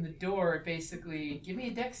of a sudden the door basically, give me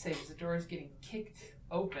a dex save as the door is getting kicked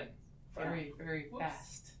open very, very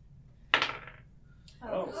fast.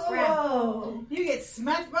 Oh. Whoa! You get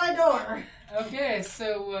smacked by a door. Okay,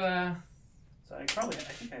 so So I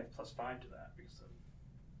think I have +5 to that because of,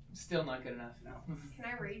 still not good enough. Can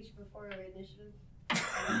I rage before initiative?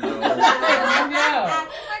 No.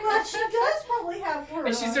 Well, she does probably have her.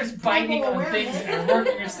 And she starts biting on awareness. things and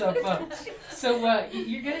working herself up. So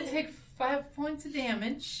you're gonna take 5 points of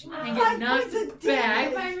damage and get 5 knocked points of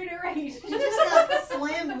back. I'm gonna rage. She just got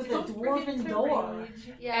slammed with a dwarven door.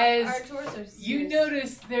 Yeah, As our doors are You serious.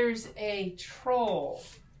 notice there's a troll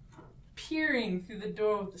peering through the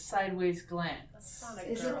door with a sideways glance. Not a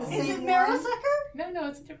Is it girl. the Is same it Marisucker? No,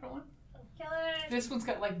 it's a different one. Kill it. This one's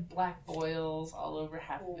got like black boils all over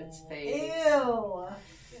half of its face. Ew.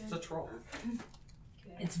 It's a troll.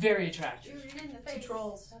 It's very attractive. Shoot it in the Two face.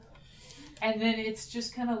 trolls. And then it's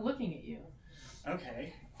just kind of looking at you.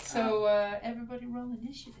 okay. So everybody roll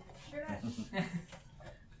initiative. Sure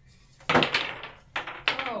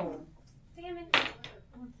Oh. Damn it.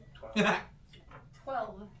 12.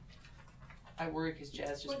 12. I worry because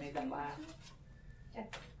Jazz just made that laugh.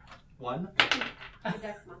 1. The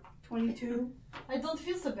dex month. 22. I don't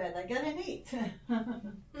feel so bad. I got an 8.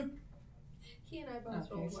 He and I both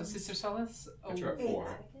Okay, rolled so one. Sister Solace. But you're at 8.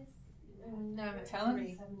 4. No, I'm at Talent?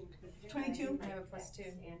 3. 22. I have a +2.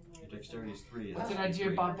 Your dexterity is 3. What That's did I do?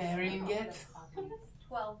 3. Barbarian get?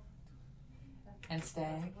 12. And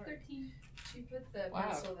Stag. 13. She put the Wow.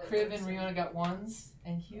 pencil that Crib goes and in. Riona got 1s.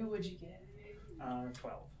 And Hugh, what'd you get?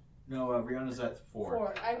 12. No, Rihanna's at 4.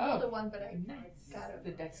 4. I rolled Oh. a 1, but I Nice. got it.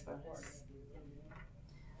 The dex bonus.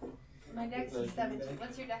 My dex is 17.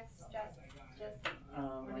 What's your dex, Jess?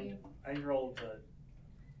 What do you? I rolled.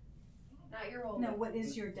 Not your roll. No, what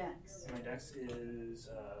is your dex? My dex is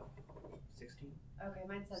 16. Okay,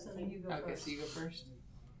 mine's So 17. then you go Okay, first. so you go first.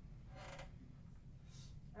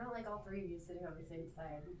 I don't like all three of you sitting on the same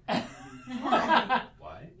side.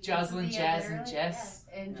 Why? Jocelyn, Yeah, Jazz, and literally, Jess.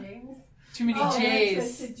 yeah. And James. Too many Oh,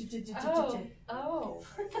 J's. that's Oh. Oh.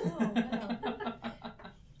 Oh, no.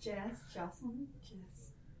 Jazz, Jocelyn,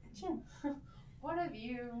 Jess, and Jim. One of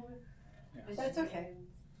you. Yeah. That's okay.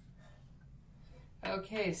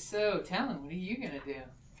 Okay, so Talon, what are you gonna do?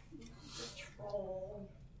 Troll.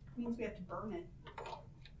 Means we have to burn it.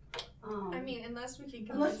 I mean, unless we can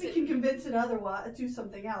Unless convince we it. can convince it otherwise, do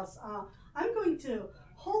something else. I'm going to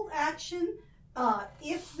hold action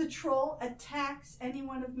if the troll attacks any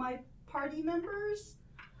one of my party members,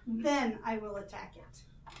 then I will attack it.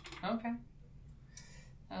 Okay.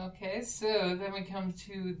 Okay, so then we come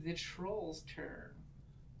to the troll's turn.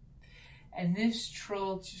 And this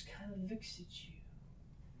troll just kind of looks at you.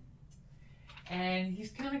 And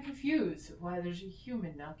he's kind of confused why there's a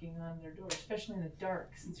human knocking on their door, especially in the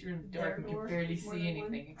dark, since you're in the dark and can door? barely More see than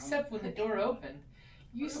one? anything. Except when the door opened,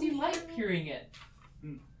 you see light peering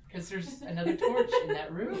in. Because there's another torch in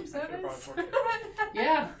that room, I so should have brought it's... a torch.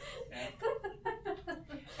 Yeah. Yeah.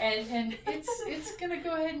 And it's gonna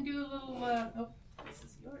go ahead and do a little, oh, this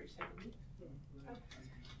is yours, I believe.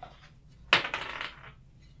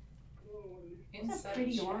 It's a Inside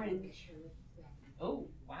pretty check. orange. Oh,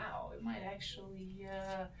 wow. It might actually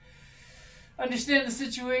understand the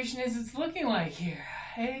situation as it's looking like here.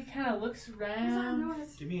 Hey, kind of looks around.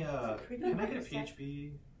 Give me a. Can I get a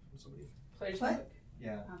PHP from somebody? Player's What? handbook.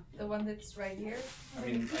 Yeah. The one that's right here. I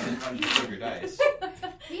mean, I didn't want you to your dice.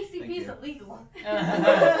 PCP is you. illegal.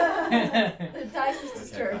 The dice is Okay,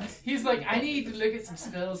 disturbed. fine. He's like, I need to look at some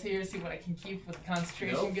spells here, see what I can keep with the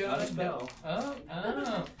concentration Nope, going. not a spell. Oh.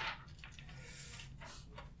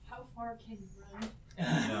 How far can you run?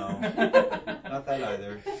 No. Not that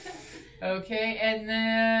either. Okay, and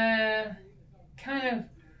then kind of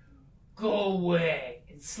go away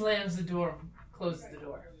and slams the door, closes the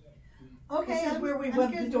door. Okay, This is I'm- where we I'm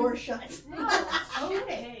rub good the door with- shut.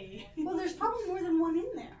 Okay. Well, there's probably more than one in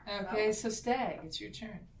there. Okay, so Stag, it's your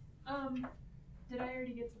turn. Did I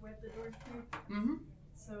already get to web the door through? Mm-hmm.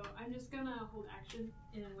 So I'm just gonna hold action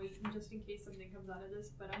and wait, and just in case something comes out of this.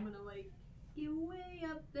 But I'm gonna like get way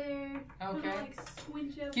up there. Okay. Kinda, like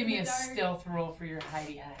squinch up. Give in me the a dark. stealth roll for your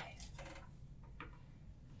hidey hide.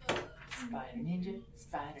 Spider ninja,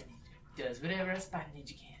 spider ninja. Does whatever a spider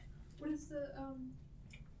ninja can. What is the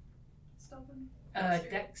stealth one?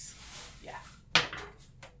 Dex. Yeah.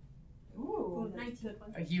 Ooh, 19.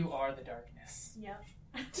 You are the darkness. Yeah.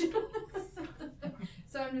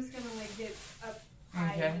 So I'm just gonna like get up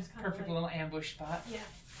high Okay. and just kind Perfect of like, little ambush spot. yeah.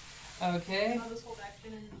 Okay. And I'll just hold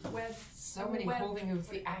action and web So many web holding of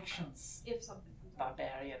the like, actions. if something comes out.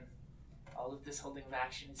 Barbarian. All of this holding of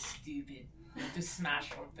action is stupid. You have to smash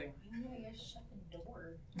something. I'm gonna just shut the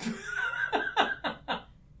door.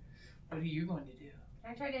 What are you going to do?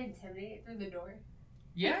 Can I try to intimidate it through the door?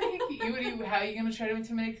 Yeah, how are you going to try to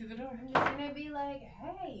intimidate through the door? I'm just gonna be like,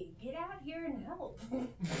 hey, get out here and help.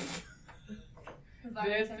 Is that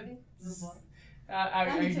That's- intimidating?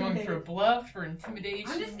 Are you going for a bluff or intimidation?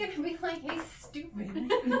 I'm just gonna be like, hey, stupid.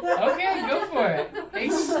 Okay, go for it. Hey,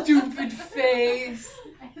 stupid face.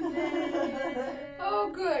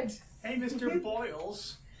 Oh, good. Hey, Mr.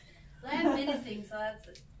 Boyles. So I have menacing, so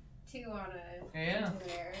that's 2 on a Yeah.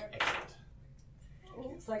 there. Excellent.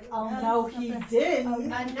 It's like, oh no, he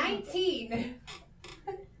didn't. A 19.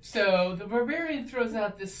 So the barbarian throws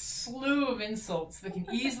out this slew of insults that can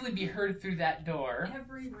easily be heard through that door.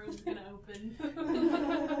 Every room's gonna open.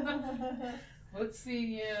 Let's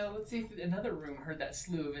see if another room heard that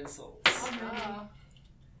slew of insults. Oh,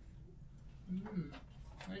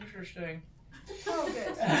 Interesting. oh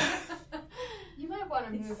good. You might want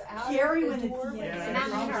to move out scary of when the it's- door. yeah. And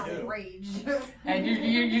I'm probably in a do. rage.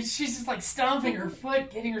 And she's just like stomping her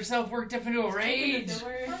foot, getting herself worked up into a rage.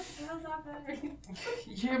 How's that better?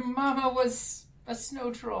 Your mama was a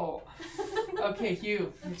snow troll. Okay,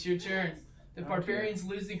 Hugh, it's your turn. The Okay. barbarian's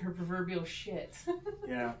losing her proverbial shit.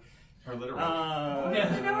 Yeah. Or literally. Yeah.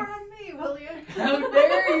 The door on me, will you? How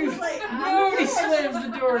dare you! Like, Nobody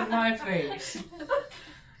slams the door in my face.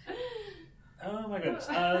 Oh my goodness.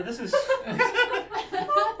 This is. Yeah,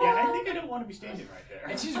 I think I don't want to be standing right there.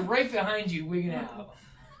 And she's right behind you, wigging out.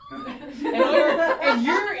 And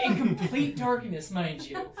you're in complete darkness, mind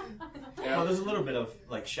you. Well, there's a little bit of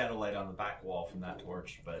like shadow light on the back wall from that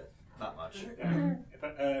torch, but not much. Yeah. If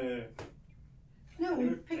I, No, we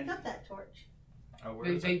picked up that torch. Oh,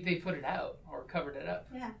 where is it? They put it out or covered it up.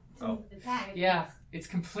 Yeah. It's Oh. in the bag. Yeah, it's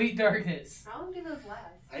complete darkness. How long do those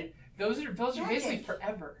last? Those are basically Magic.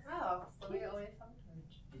 forever. Oh, so we always have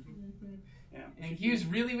torch. yeah. And he was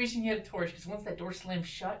really wishing he had a torch because once that door slammed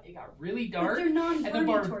shut, it got really But dark. they're And the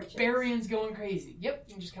non-burning torches. barbarian's going crazy. Yep,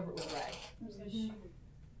 you can just cover it with a rag.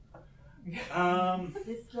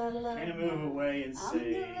 This la la Kind of move away and I'm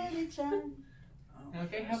say. gonna let it shine. Oh,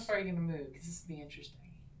 Okay, how far are you going to move? Because this will be interesting.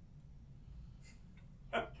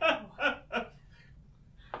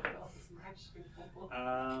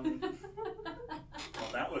 Well,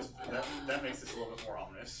 that makes this a little bit more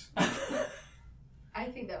ominous. I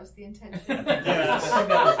think that was the intention. I think that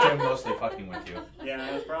was Jim mostly fucking with you. Yeah,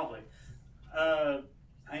 that's probably. I'm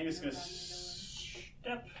just gonna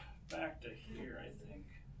step back to here, I think.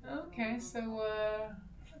 Okay, so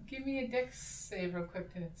give me a dex save real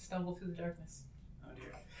quick to stumble through the darkness. Oh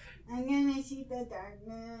dear. I'm gonna see the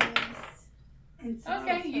darkness. And see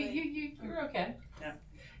Okay, what's you're okay. Yeah.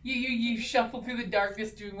 You shuffle through the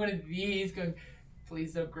darkness doing one of these, going,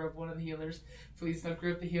 please don't grab one of the healers. Please don't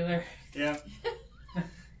grab the healer. Yeah.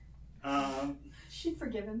 She'd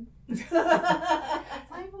forgive him.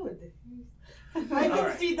 I would. I can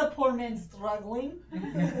Alright. see the poor man struggling. I'm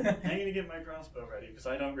gonna get my crossbow ready because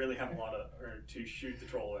I don't really have a lot to shoot the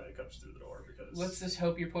troll when it comes through the door because. Let's just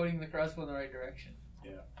hope you're pointing the crossbow in the right direction.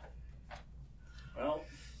 Well,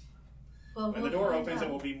 Well, when the door opens, it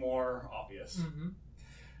will be more obvious. Mm-hmm.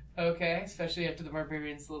 Okay, especially after the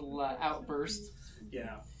barbarian's little outburst.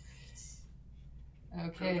 Yeah. Okay.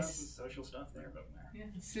 Could have done some social stuff there, but Yeah.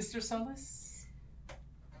 Sister Solace?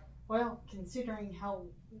 Well, considering how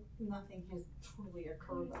nothing has truly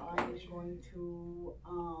occurred, I am going to,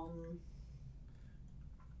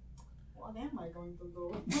 what am I going to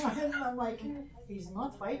do? I'm like, he's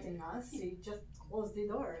not fighting us, he just closed the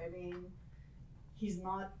door. I mean, he's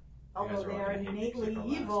not, although they are innately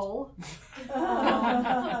evil.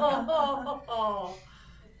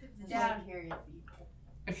 Down here,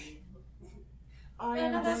 it's evil. Yeah,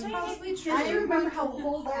 no, that's probably true. I remember how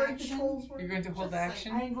hold action. You're going to hold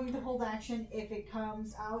action? I am going to hold action if it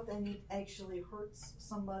comes out and it actually hurts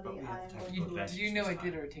somebody. But we have I am to going go to. back. Do you know it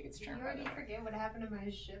did or take its Did turn? you by already the way? forget what happened to my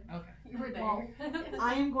ship? Okay. You were there. Well,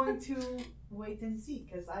 I am going to wait and see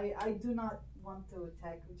because I do not want to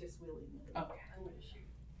attack just willy nilly. Okay. I'm gonna shoot.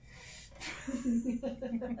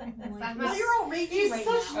 Well, you're all raging He's right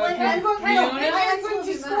such now. Okay. I'm going, Fiona? I am going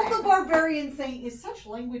to Too scold much. the barbarian thing. Is such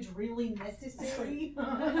language really necessary?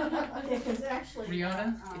 Because actually,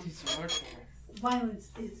 Riona, it is your turn.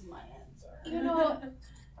 violence is my answer. You know,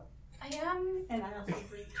 I am And I also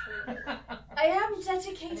bring her.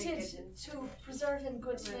 dedicated to preserving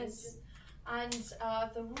goodness and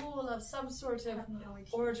the rule of some sort of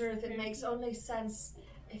order that makes only sense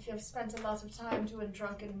if you've spent a lot of time doing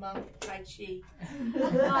drunken monk Tai Chi.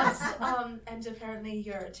 But, and apparently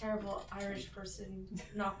you're a terrible Irish person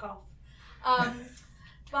knockoff.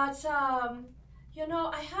 You know,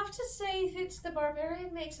 I have to say that the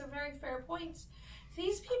barbarian makes a very fair point.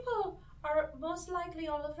 These people are most likely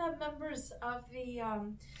all of them members of the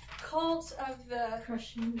cult of the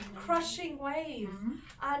crushing wave. Mhm.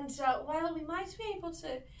 And while we might be able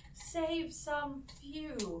to save some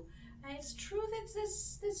few, it's true that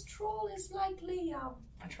this troll is likely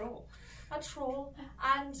A troll. a troll,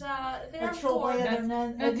 and A troll by therefore other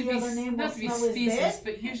Not to the be, other name not was to be smell his specious, bed.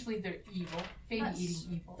 but usually they're evil. Baby That's-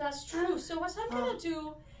 eating evil. that's true. So what I'm gonna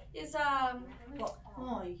do is Oh,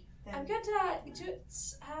 I'm gonna do.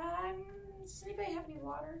 Does anybody have any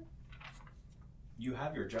water? You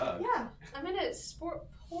have your jug. yeah. I'm gonna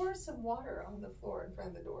pour some water on the floor in front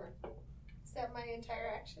of the door. Is that my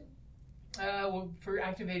entire action? Well, for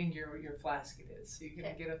activating your flask, it is. So you're gonna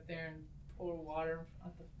Okay. get up there and pour water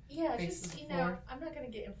at the. Yeah, Face just of the you know, floor. I'm not gonna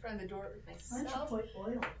get in front of the door Why don't you myself. put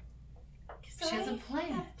oil? She has a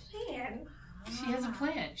plan. have a plan. She has a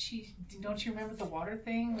plan. Don't you remember the water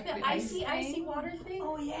thing? The icy water thing.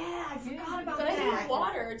 Oh yeah, I forgot Yeah. about But I that. need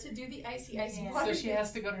water to do the icy Yeah. water. So she thing.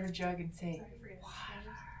 has to go to her jug and say,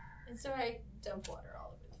 And so I dump water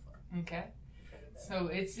all over the floor. okay. So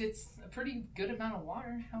it's a pretty good amount of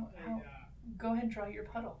water. How go ahead and draw your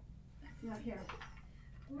puddle. Yeah, here.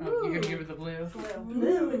 Oh, you're gonna give her the blue.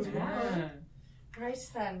 Blue. Yeah. Right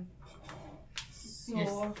then. So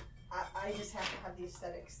Yes. I just have to have the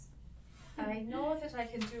aesthetics. I know that I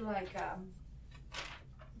can do like how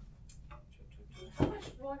much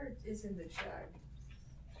water is in the jug?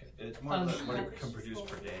 It's more like what it can produce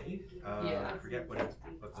per day. Yeah. I forget what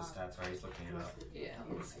the stats are. He's looking it up. Yeah.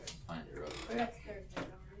 Let's find it real quick.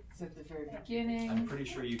 It's at the very beginning. I'm pretty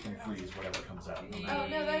sure you can freeze whatever comes out. no matter Oh,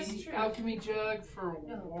 no, that's The true. Alchemy jug for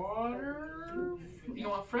water. You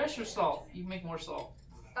want fresh or salt? You can make more salt,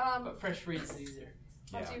 but fresh freeze is easier.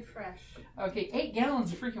 I'll Yeah. do fresh. Okay, 8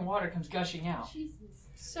 gallons of freaking water comes gushing out.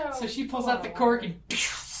 So So she pulls out the cork and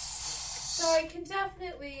So I can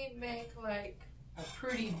definitely make like a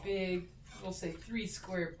pretty big, we'll say 3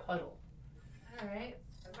 square puddle. alright.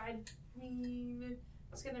 I mean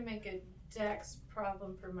it's gonna make a dex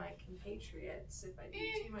problem for my compatriots if I do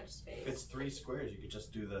too much space. If it's 3 squares, you could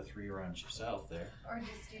just do the 3 around yourself there. Or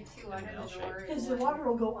just do 2 An under L the shape. door. Because and the one- water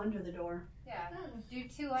will go under the door. Yeah, do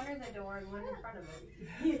 2 under the door and 1 in front of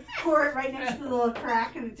it. You pour it right next to the little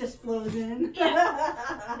crack and it just flows in.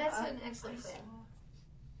 That's an excellent plan.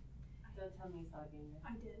 Don't tell me it's all game.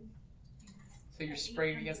 I did. So you're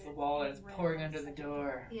spraying against the wall and it's pouring under the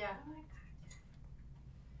door. Yeah.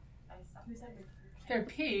 They're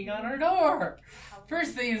peeing on our door.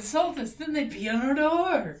 First they insult us, then they pee on our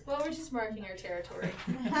door. Well, we're just marking our territory.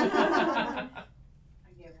 I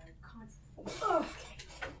give her constant.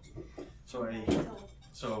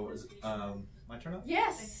 So is my turn up?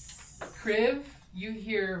 Yes. Kriv, you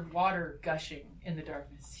hear water gushing in the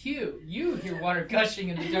darkness. Hugh, you hear water gushing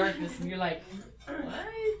in the darkness, and you're like, what?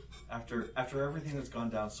 After everything that's gone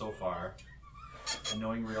down so far, and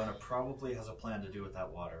knowing Riona probably has a plan to do with that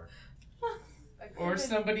water. Or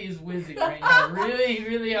somebody is whizzing right now, really,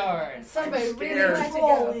 really hard. Somebody I'm really scared. had to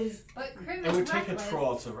go. But Crib It would is take a reckless.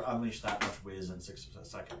 troll to unleash that much whiz in 6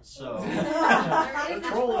 seconds. So There is a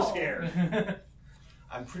Troll is scared.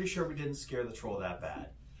 I'm pretty sure we didn't scare the troll that bad.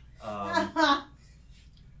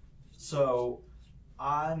 So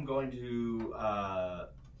I'm going to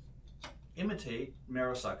imitate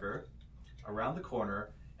Marrowsucker around the corner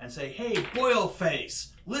and say, "Hey, Boilface,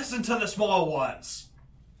 listen to the small ones."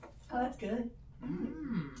 Oh, that's good.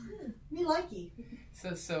 Mm. Me likey.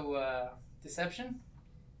 So, deception?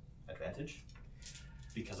 Advantage,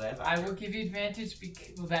 because I have. I will give you advantage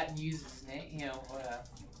because that and use his name,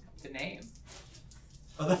 the name.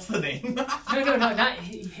 Oh, that's the name. No, not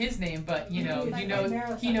his name, but he knows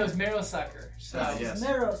Marrowsucker. So Yes.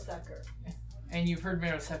 Marrow sucker. And you've heard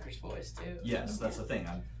Meryl Sucker's voice, too. Yes, that's the thing.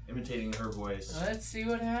 I'm imitating her voice. Let's see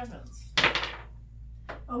what happens.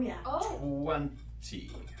 Oh yeah. Oh. 20.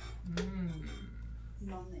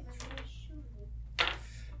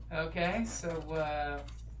 Okay, so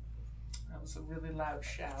that was a really loud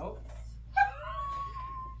shout.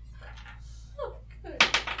 Oh, good.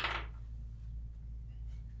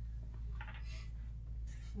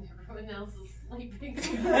 Everyone else is sleeping.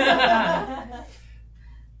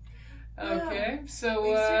 Okay, so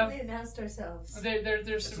We certainly announced ourselves. there's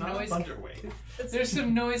It's some not noise. a thunderwave. There's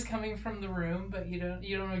some noise coming from the room, but you don't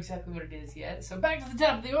know exactly what it is yet. So back to the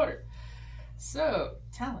top of the order. So,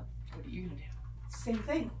 Talon, what are you gonna do? Same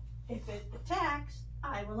thing. If it attacks,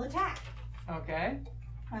 I will attack. Okay.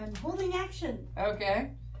 I'm holding action.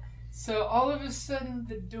 Okay. So all of a sudden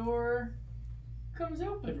the door comes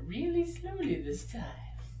open really slowly this time.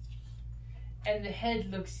 And the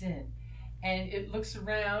head looks in. And it looks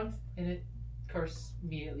around and it, of course,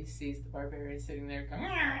 immediately sees the barbarian sitting there going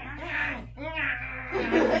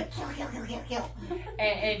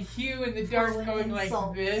and Hugh in the dark Throwing going like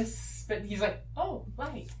insults. this. But he's like, oh,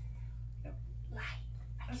 light.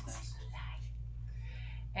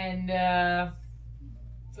 And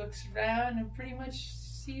looks around and pretty much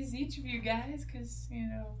sees each of you guys because,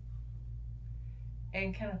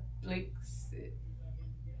 and kind of blinks.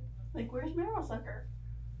 Like, where's Meryl Sucker?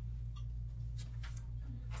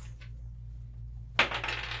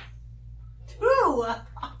 Two!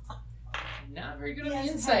 Not very good on He the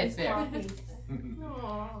hasn't had inside his there. coffee.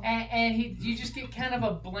 Aw. And you just get kind of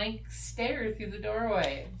a blank stare through the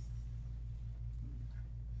doorway.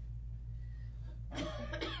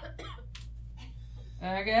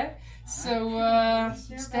 Okay, so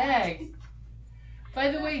Stag. By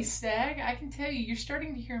the way, Stag, I can tell you, you're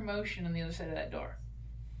starting to hear motion on the other side of that door.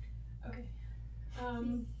 Okay.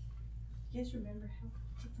 You guys remember how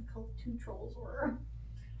difficult 2 trolls were?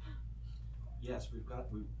 Yes,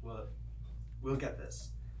 we'll get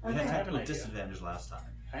this. We Okay. had I have technical an idea. disadvantage last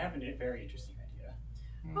time. I have a very interesting idea.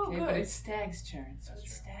 Oh, Okay, good. but it's Stag's turn, so That's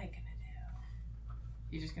what's true. Stag gonna do?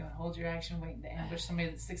 You're just gonna hold your action, waiting to ambush somebody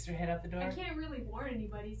that sticks their head out the door? I can't really warn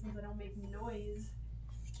anybody since I don't make noise.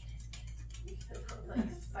 Like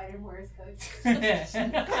Spider Morse goes. I don't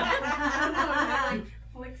know, can I like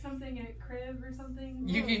flick something at Crib or something?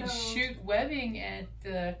 You can So- shoot webbing at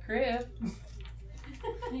Crib.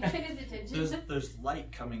 You get his attention. There's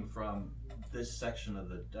light coming from this section of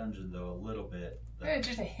the dungeon, though, a little bit.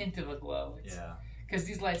 Just a hint of a glow. Yeah. Because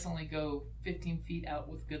these lights only go 15 feet out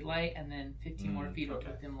with good light, and then 15 more feet out okay.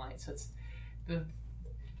 with dim light. So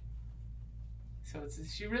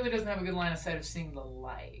she really doesn't have a good line of sight of seeing the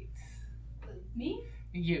light. Me?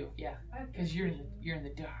 You, yeah, I have because dark you're in vision. the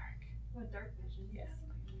dark. What dark vision? Yeah.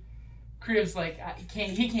 Crib's like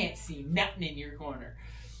he can't see nothing in your corner.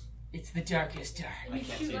 It's the darkest dark. I You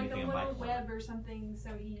can't shoot see like a anything in my little corner. web or something so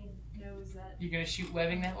he knows that. You're gonna shoot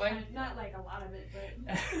webbing that way? Not like a lot of it,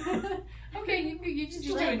 but. Okay, you just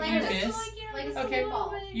do Like a a near little- miss. like a Okay.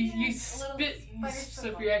 spitball. You A little spit. spider So for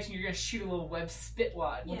spitball. your action, you're gonna shoot a little web spit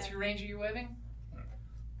wad. What's Yeah. your range of your webbing?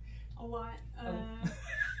 A lot.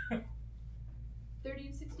 Oh. 30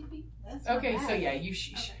 to 60 feet. That's not Okay, bad. so yeah, you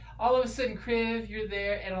Okay. all of a sudden, Criv, you're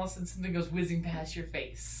there, and all of a sudden something goes whizzing past your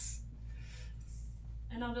face.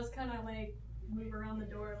 And I'll just kind of like move around the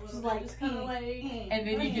door a little She's bit. like, Just kind of like. And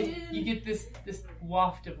then you Right. get this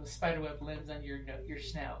waft of a spiderweb lens on your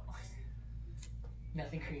snout.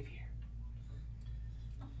 Nothing creepier.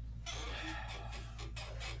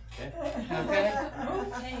 Okay. Okay.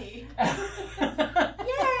 Okay.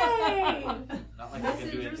 Yay! Not like I can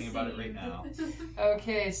do anything about it right now.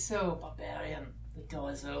 Okay, so barbarian, the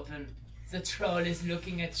door is open. The troll is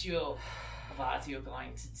looking at you. What are you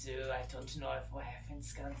going to do? I don't know if we're in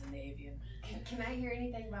Scandinavian. Can I hear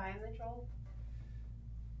anything behind the troll?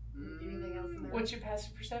 Anything else in the room? What's your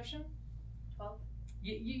passive perception? 12.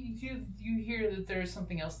 You hear that there is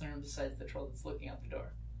something else in the room besides the troll that's looking out the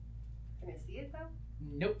door. Can I see it though?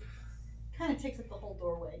 Nope. Kind of takes up the whole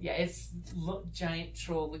doorway. Yeah, it's giant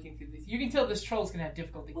troll looking through this. You can tell this troll's gonna have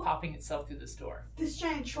difficulty popping itself through this door. This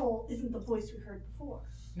giant troll isn't the voice we heard before.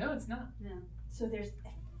 No, it's not. No. So there's a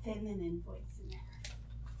feminine voice in there.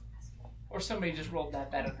 Or somebody just rolled that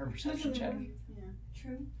bad on her perception check. Yeah.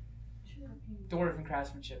 True. Dwarven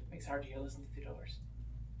craftsmanship makes it hard to listen to the doors.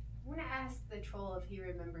 I'm gonna ask the troll if he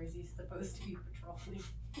remembers he's supposed to be patrolling.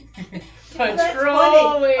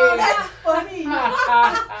 Patrolling! Oh, that's funny!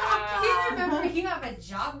 He remember you have a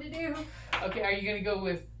job to do. Okay, are you gonna go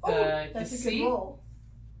with Oh, that's a good deceit? roll.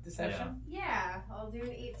 Deception? Yeah, I'll do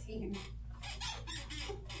an 18.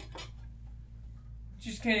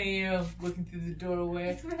 Just kind of, looking through the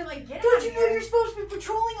doorway. We're like, get Don't out you of know here. you're supposed to be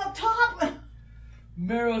patrolling up top?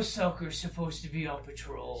 Merosucker's supposed to be on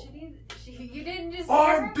patrol. You didn't just.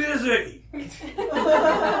 I'm busy! Great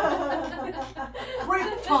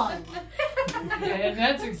pun. Yeah, and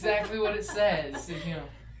that's exactly what it says. You know,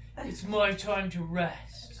 it's my time to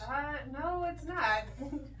rest. No, it's not.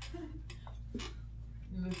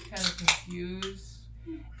 He looks kind of confused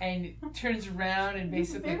and turns around and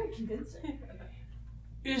basically, Very convincing.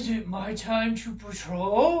 is it my time to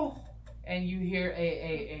patrol? And you hear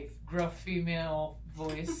a gruff female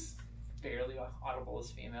voice, barely audible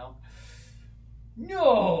as female.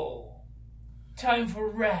 No! Time for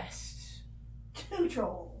rest. 2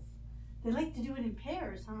 trolls. They like to do it in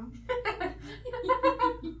pairs, huh?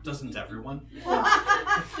 Doesn't everyone?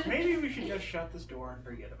 Maybe we should just shut this door and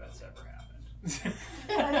forget about this ever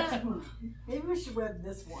happened. Maybe we should web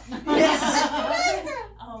this one.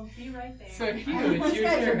 I'll be right there. So Hugh, it's your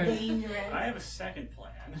turn. I have a second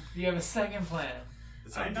plan. You have a second plan.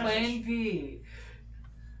 Plan B.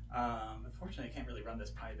 Unfortunately, I can't really run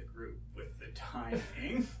this by the group with the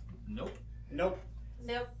timing. Nope. Nope.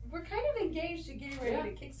 Nope. We're kind of engaged to getting ready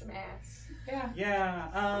to kick some ass. Yeah.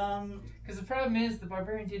 Yeah. Because the problem is the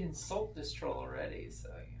barbarian did insult this troll already, so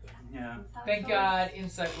Yeah. thank God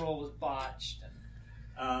insight roll was botched.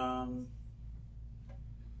 I'm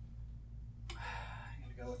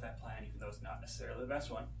gonna go with that plan, even though it's not necessarily the best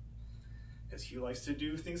one. Because Hugh likes to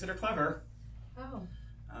do things that are clever. Oh.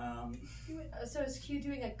 Um, So is Q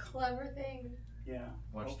doing a clever thing? yeah.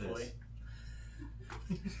 Watch hopefully.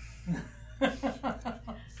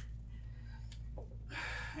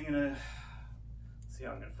 I'm gonna see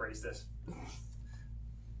how I'm gonna phrase this.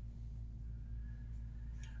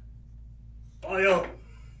 Boyle!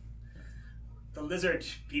 The lizard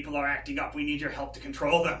people are acting up. We need your help to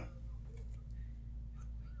control them.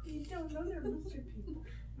 You don't know they're lizard people.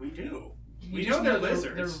 We do. You We just know they're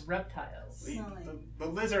They're lizards. reptiles. The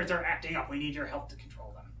lizards are acting up. We need your help to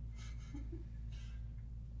control them.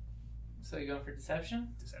 So you're going for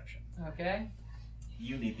deception? Deception. Okay.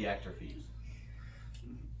 You need the actor fees.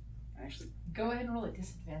 Actually, Go ahead and roll a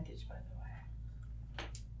disadvantage, by the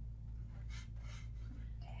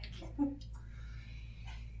way.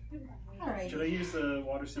 All right. should I use the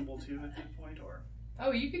water symbol too at that point, or?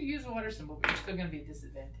 Oh, you could use a water symbol, but you're still going to be at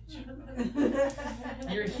disadvantage.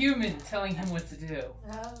 You're human telling him what to do.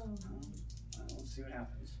 Oh. Let's see what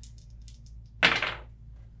happens.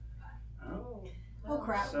 Oh. Oh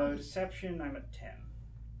crap. So deception, I'm at 10.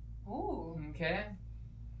 Ooh. Okay.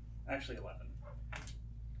 Actually 11.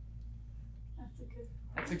 That's a good.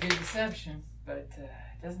 That's a good deception, but it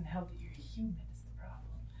doesn't help that you're human is the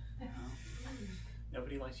problem.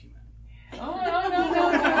 Nobody likes human.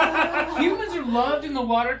 Oh, no. Humans are loved in the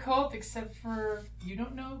water cult, except for, you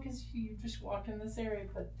don't know because you just walked in this area,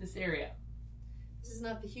 but this area. This is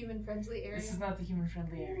not the human-friendly area. This is not the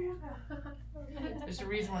human-friendly area. There's a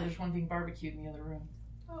reason why there's one being barbecued in the other room.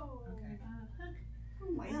 Oh. Okay.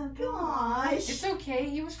 Oh my gosh. It's okay,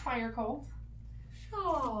 he was fire cold.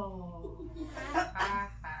 Oh.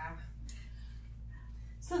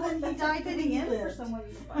 So then he died getting in for someone to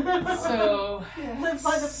fight. So, Live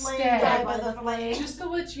by the flame, Stab. die by the flame. just to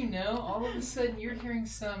let you know, all of a sudden you're hearing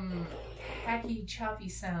some hacky, choppy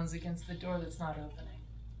sounds against the door that's not opening.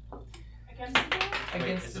 Against the door? Wait,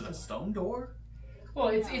 Against is the it door. a stone door? Well,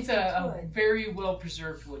 it's a very well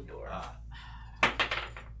preserved wood door. Ah.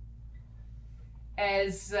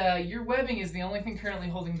 As your webbing is the only thing currently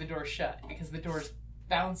holding the door shut, because the door is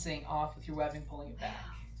bouncing off with your webbing pulling it back.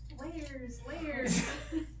 Layers.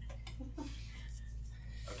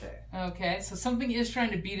 Okay. Okay, so something is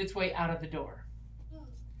trying to beat its way out of the door.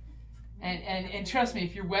 And trust me,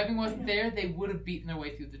 if your webbing wasn't there, they would have beaten their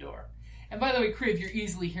way through the door. And by the way, Crib, you're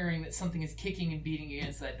easily hearing that something is kicking and beating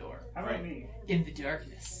against that door. How about me? In the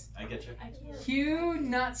darkness. I get you. I can't. Hugh,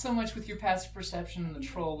 not so much with your passive perception and the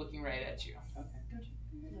troll looking right at you.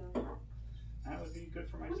 That would be good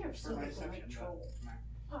for my, wonder if for my some people deception. like trolls. but-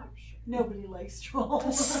 I'm sure. Nobody likes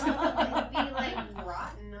trolls. It'd be like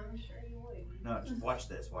rotten, I'm sure you would. No, just watch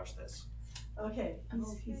this. Watch this. Okay,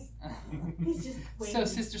 he's just waiting. So,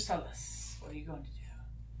 Sister Solace, what are you going to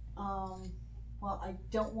do? Well, I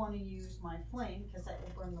don't want to use my flame because that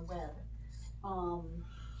will burn the web.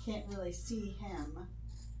 Can't really see him.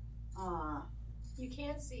 You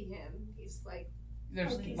can't see him. He's like.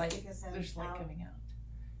 There's Please light. take us There's light out. coming out,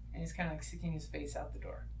 and he's kind of like sticking his face out the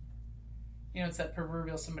door. You know, it's that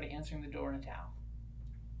proverbial somebody answering the door in a towel.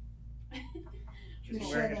 Is You're he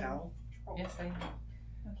wearing a shedding. towel? Yes, I am.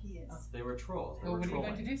 Oh, he is. They were trolls. They Well, were what are you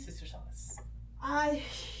trolling. going to do, Sister Solace? I.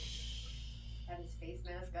 Had his face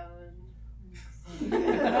mask on.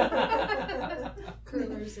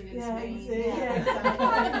 Curlers in his Yeah, mane.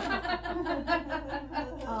 exactly.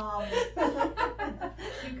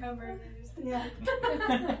 numbers. Yeah.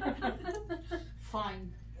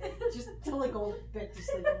 Fine. Just till they go back to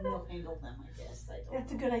sleep and we'll handle them, I guess.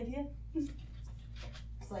 That's a good idea.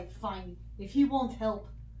 It's like, fine. If he won't help,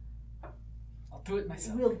 I'll do it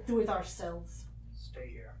myself. we'll do it ourselves. Stay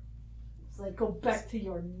here. It's like, go back to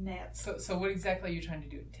your nap. So what exactly are you trying to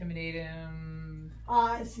do? Intimidate him?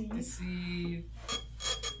 See. Deceive?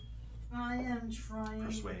 I am trying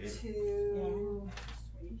Persuade. to...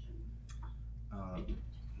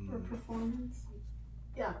 For hmm. performance?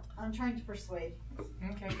 Yeah, I'm trying to persuade.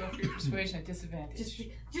 Okay, go for your persuasion at disadvantage.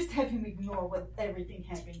 Just have him ignore what everything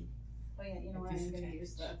happened. Oh yeah, you know what? I'm going to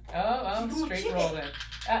use that. Oh, Come on, straight chip roll it.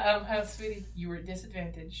 then. Sweetie, you were at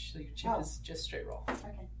disadvantage, so your chip Oh. is just straight roll.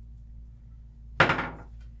 Okay.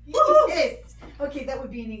 Yes! Okay, that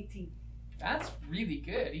would be an 18. That's really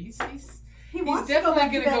good. He's He wants to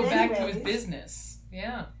definitely going to go back to anyways. his business.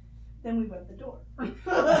 Yeah. Then we went the door.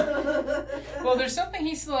 Well, there's something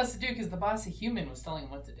he still has to do because the boss of human was telling him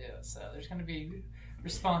what to do. So there's going to be a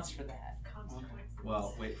response for that.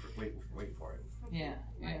 Well, wait for it. Yeah.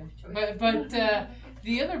 But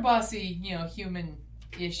the other bossy,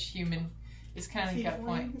 human-ish human is kind of got a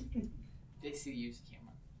point. They see you as a human.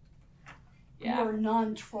 Yeah. You're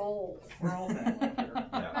non-troll. We're all family here.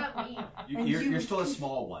 Yeah. Not me. You're still a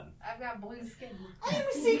small one, I've got blue skin. I'm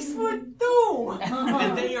 6'2".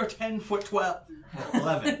 and they are 10'12",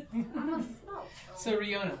 11. I'm a small So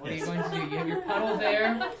Riona, what are you going to do? You have your puddle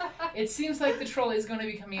there. It seems like the troll is going to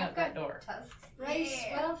be coming out that door. tusks. Right,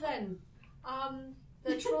 Yeah. well then.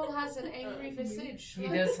 The troll has an angry visage. He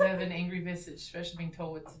does have an angry visage, especially being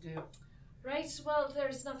told what to do. Right, well,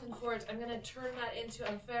 there's nothing for it. I'm going to turn that into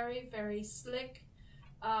a very, very slick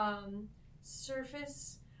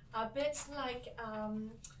surface. A bit like,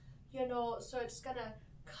 so it's going to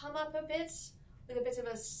come up a bit with a bit of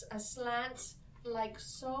a slant, like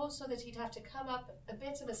so that he'd have to come up a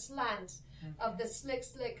bit of a slant of the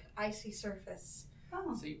slick, icy surface.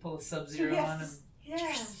 Oh, So you pull a Sub-Zero on him. yeah.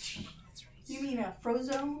 That's right. You mean a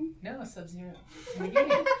Frozone? No, a Sub-Zero. Where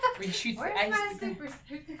he shoots Where's the ice. my super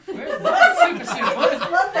suit? Where's the super suit? I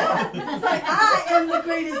love that. It's like, I am the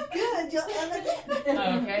greatest good you'll ever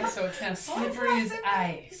get. Okay, so it's now slippery as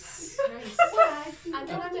ice. Nice. And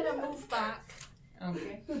then I'm going to move back,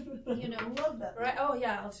 Okay. Love that. right? Oh,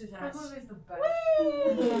 yeah, I'll do that. That movie's the best.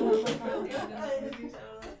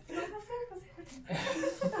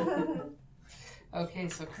 Okay,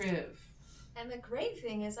 so Kriv. And the great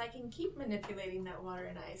thing is I can keep manipulating that water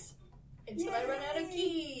and ice until I run out of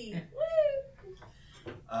key.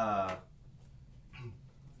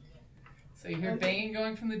 So you hear banging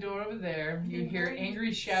going from the door over there. You hear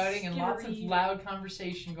angry shouting and lots of loud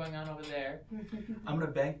conversation going on over there. I'm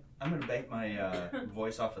gonna bank my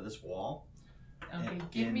voice off of this wall. Okay,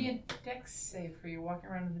 And give in- me a dex save for you walking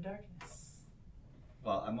around in the darkness.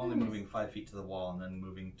 Well, I'm only moving 5 feet to the wall and then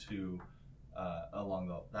moving to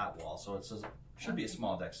along that wall. So it should be a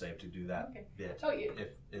small dex save to do that Okay. bit. Oh, yeah.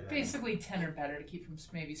 If Basically 10 or better to keep from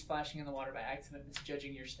maybe splashing in the water by accident,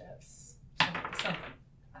 misjudging your steps. Something.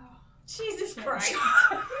 Jesus Christ.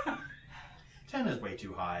 10 is way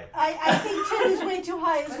too high. I think 10 is way too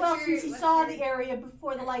high as well, What's since he your- saw what's the your- area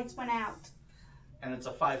before the lights went out. And it's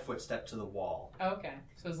a 5-foot step to the wall. Okay,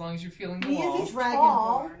 so as long as you're feeling the He wall. is a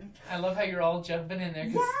dragonborn. I love how you're all jumping in there.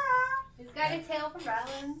 'Cause Yeah, He's got a tail from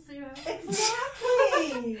Rollins.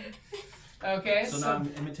 exactly. Okay, So now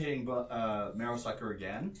I'm imitating Marrowsucker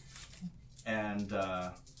again. And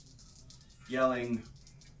yelling,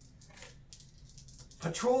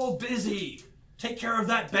 "Patrol busy! Take care of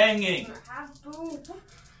that banging!"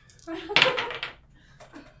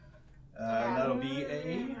 That'll be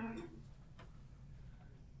a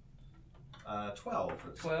 12 for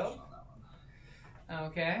the 12? on that one.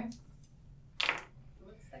 Okay.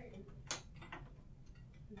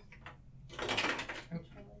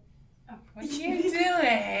 What are you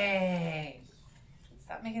doing?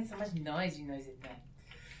 Stop making so much noise, you noisy thing.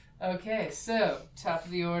 Okay, so, top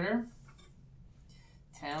of the order.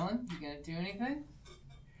 Talon, you gonna do anything?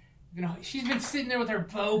 She's been sitting there with her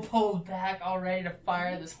bow pulled back, all ready to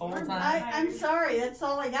fire this whole time. I'm sorry, that's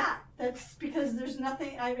all I got. That's because there's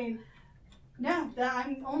nothing, no,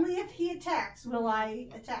 I'm only if he attacks will I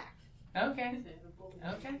attack. Okay.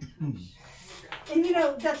 Okay. And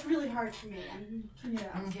that's really hard for me.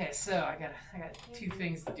 Okay, so I got 2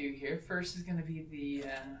 things to do here. First is gonna be the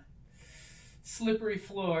slippery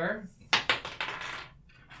floor.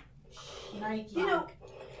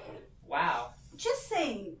 Wow. Just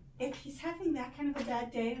saying, if he's having that kind of a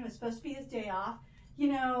bad day and it's supposed to be his day off,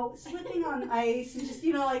 slipping on ice and just,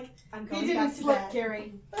 I'm going He back didn't to slip, bed.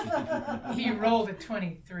 Gary. He rolled a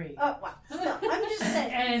 23. Oh, wow. Still, I'm just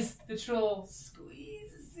saying. As the troll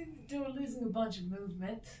squeezes door losing a bunch of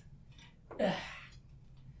movement.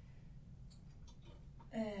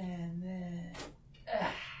 And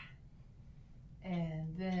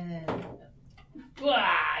then.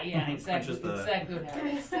 Yeah, exactly. Punches the Exactly what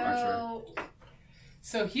happened.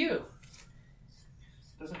 So Hugh.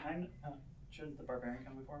 Shouldn't the barbarian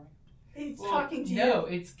come before me? It's Well, talking to no,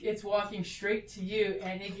 you. it's walking straight to you,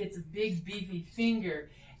 and it gets a big beefy finger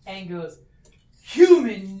and goes,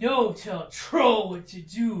 "Human, no, tell troll what to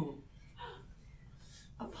do."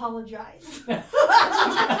 Apologize.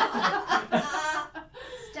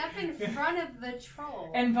 Step in front of the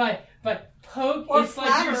troll. And by poke, Or it's like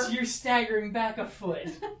flatter. you're staggering back a foot,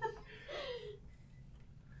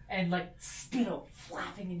 and like spittle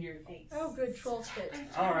flapping in your face. Oh, good troll spit.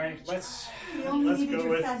 All right, let's We only Let's needed go your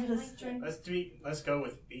with- fabulous strength. let's go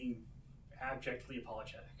with being abjectly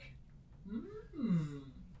apologetic.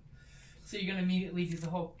 So you're gonna immediately do the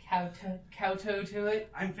whole kowtow to it.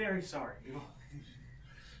 I'm very sorry.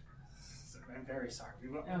 I'm very sorry. We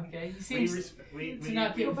will. Okay, you We, seem we to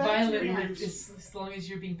not get Go back to violent your with as long as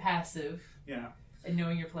you're being passive yeah. and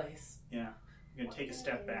knowing your place. I'm gonna take a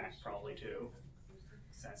step back probably too,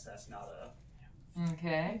 since that's not a.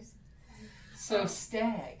 Okay. So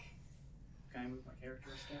Stag. Can I move my character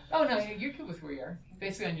a step? Oh no, you're good with where you are.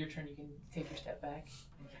 Basically, on your turn, you can take your step back.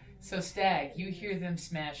 So Stag, you hear them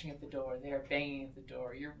smashing at the door. They are banging at the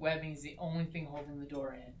door. Your webbing is the only thing holding the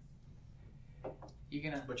door in. You're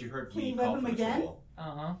gonna. But you heard Can me you call web for him the again? troll.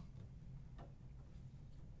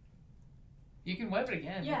 You can web it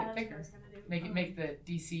again. Yeah, Make it that's what I thicker. was gonna do. Make the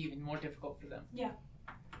DC even more difficult for them. They're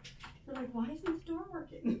like, why isn't the door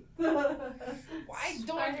working? Why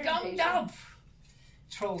door Spider gummed invasion. up?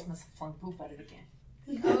 Trolls must have flung poop at it again.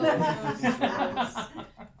 Oh, those trolls.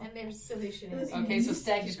 And their silly shenanigans. Okay, so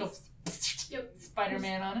Stag just goes Yep.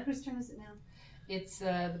 Spider-Man on it. Whose turn is it now? It's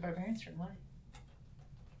the barbarian's turn. What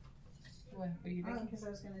do you think? Because I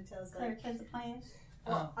was going to tell Claire has a plan.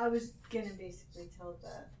 Well, I was going to basically tell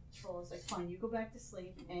that troll, I was like, fine, you go back to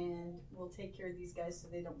sleep and we'll take care of these guys so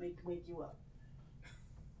they don't wake you up.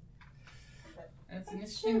 That's an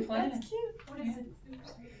interesting plan. That's cute. What is it?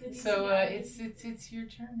 So it's your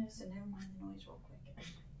turn. So never mind the noise real quick.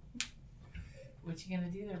 What you gonna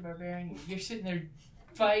do there, barbarian? You're sitting there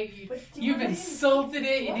fighting. But do You've want me to- insulted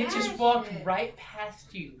it, and it just Smash walked it. right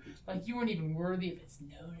past you, like you weren't even worthy of its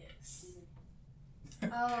notice.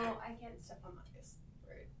 Oh, I can't step on the ice.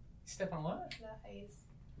 Right. Step on what? The ice.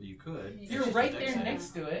 Well, you could. It's You're just right a there dex save. next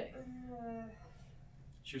to it.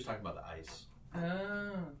 She was talking about the ice.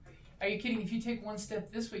 Oh. Are you kidding? If you take one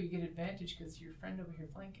step this way, you get advantage because your friend over here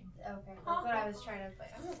flanking. Okay, that's what I was trying to play.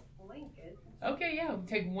 I'm gonna flank it. Okay, yeah.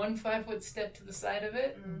 Take one 5-foot step to the side of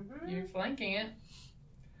it. Mm-hmm. You're flanking it.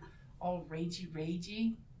 All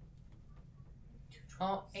ragey.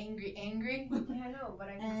 All angry. Yeah, I know, but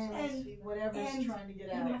I can still And see them. Whatever's And trying to get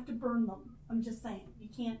You out. have to burn them. I'm just saying. You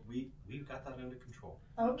can't. We've got that under control.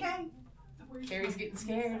 Okay. Carrie's getting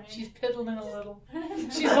scared. She's piddling a little.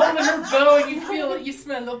 She's holding her bow, and you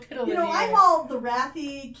smell a little piddle You in know, the I'm air. all the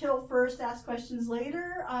wrathy, kill first, ask questions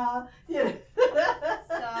later. Yeah. So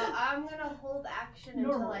I'm gonna hold action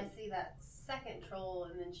until Normally. I see that second troll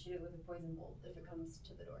and then shoot it with a poison bolt if it comes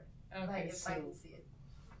to the door. Okay, Like if so I can see it.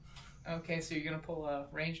 okay, so you're gonna pull a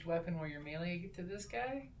ranged weapon where you're melee to this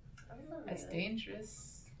guy. That's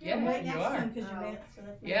dangerous. Yeah, right you next to are. him 'cause you're Oh. mad, so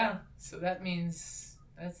that's Yeah, so that means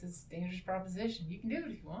that's a dangerous proposition. You can do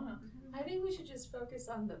it if you want. I think we should just focus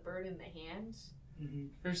on the bird in the hand.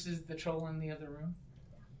 Versus the troll in the other room.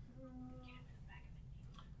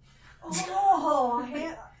 Oh,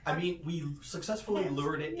 I mean, we successfully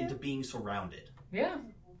lured it into being surrounded. Yeah.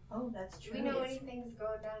 oh, that's Do true. we know anything's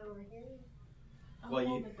going down over here? Well,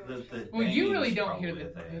 you, the Well, you really banging's don't hear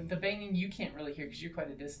probably a thing. the banging. You can't really hear because you're quite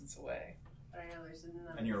a distance away. But I know there's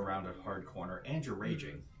another. And you're around a hard corner, and you're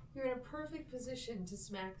raging. You're in a perfect position to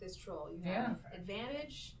smack this troll. You Yeah. have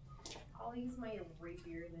advantage, I'll use my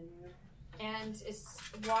rapier then. and it's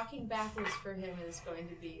walking backwards for him is going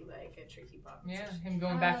to be like a tricky proposition. Yeah, him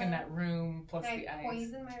going back in that room plus Can the I ice.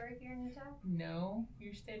 poison my rapier and attack? No,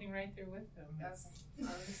 you're standing right there with them. Okay. I'll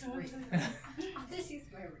just use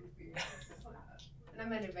my rapier. And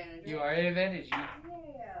I'm at advantage. You right? are at advantage.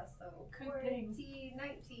 Yeah, so Good thing. 14,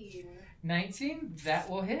 19. 19, that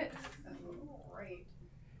will hit. Oh, right.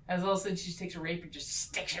 As all of a sudden she just takes a rapier and just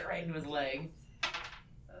sticks it right into his leg. So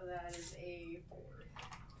that is a 4.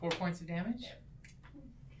 4 points of damage.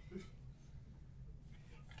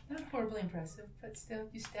 Not horribly impressive, but still,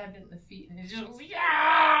 you stabbed it in the feet and it just goes,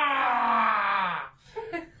 yeah!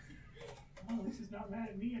 Oh, this is not mad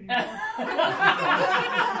at me anymore.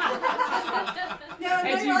 Yeah, and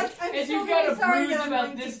And then you're like, I'm and so you've got very a sorry bruise that I'm about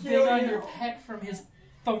going this to big kill on you. your pec from his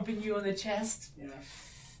thumping you on the chest. Yeah.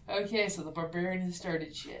 Okay, so the barbarian has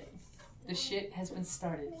started shit. The shit has been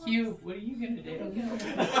started. Hugh, what are you gonna do? Coming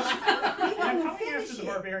after the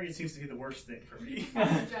barbarian seems to be the worst thing for me.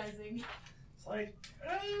 Apologizing. It's like,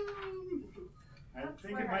 I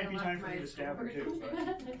think it might be time for me to stab her too, but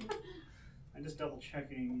I'm just double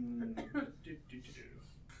checking.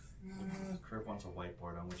 Crib wants a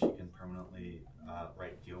whiteboard on which you can permanently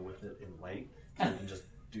write deal with it in light. So you can just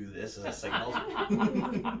do this as a signal.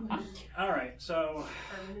 Alright, so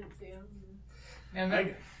Permanent Sam. Now,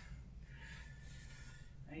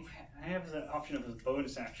 I have the option of a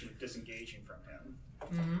bonus action of disengaging from him.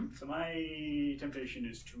 mm-hmm. So my temptation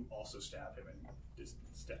is to also stab him and just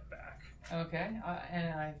step back. Okay,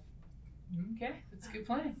 okay, that's a good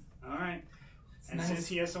plan. Alright. And nice. since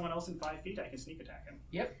he has someone else in 5 feet, I can sneak attack him.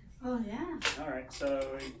 Oh yeah. Alright,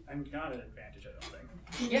 so I'm not at advantage, I don't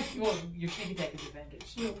think. Yeah, well, your sneak attack is advantage.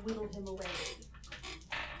 She'll whittle him away.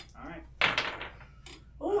 Alright.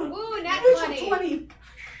 Oh, Ooh, nat 20. 20.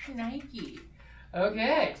 Nike.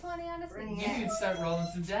 Okay, 20 on a you sneak. can start rolling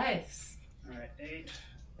some dice. Alright, 8.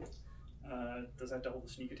 Does that double the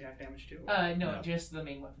sneak attack damage too? No, No. just the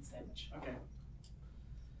main weapon's damage. Okay.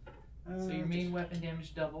 So your main weapon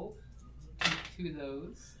damage doubled. Two of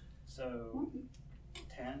those. So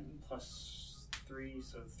 10 plus 3,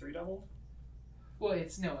 so 3 doubled? Well,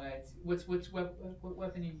 it's what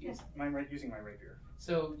weapon are you using? Using my rapier.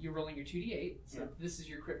 So you're rolling your 2d8. So Yeah. this is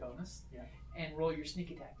your crit bonus. Yeah. And roll your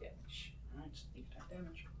sneak attack damage. Alright, sneak attack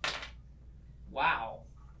damage. Wow.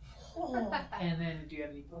 And then do you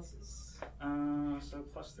have any pluses? So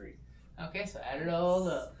plus 3. Okay, so add it all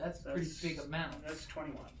up. That's a pretty big amount. That's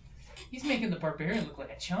 21. He's making the barbarian look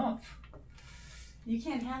like a chump. You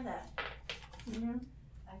can't have that.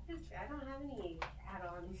 I don't have any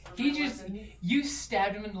add-ons. on He my just, weapons. you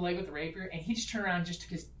stabbed him in the leg with the rapier, and he just turned around and just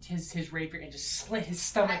took his rapier and just slit his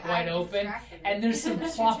stomach wide I'm open. distracted. And there's some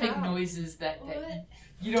That's plopping your job. noises that What?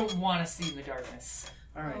 you don't want to see in the darkness.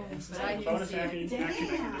 Alright, Oh, and since but I I have a can bonus see it. action, I can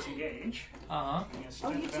Damn. disengage. Uh-huh. I'm gonna Oh,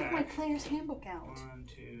 step you took back. my player's handbook out. 1,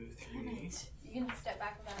 2, Damn 3. it. You can step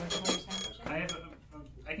back without What's a bonus action. I have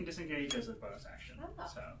I can disengage as a bonus action. Oh.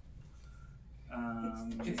 So.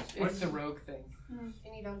 It's the rogue thing. And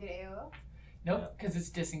you don't get AOO? Nope, because it's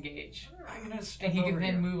disengage. I'm gonna step And he can over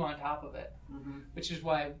then here. move on top of it. Mm-hmm. Which is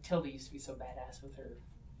why Tilda used to be so badass with her.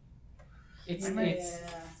 It's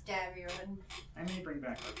Stab your one. I may bring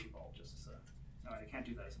back Archibald just as a. No, I can't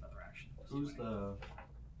do that as another action. Who's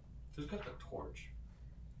got the torch?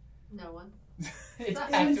 No one. it's It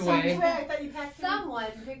packed In some way, away. I thought you packed it.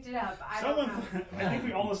 Someone picked it up. I Someone. don't know. I think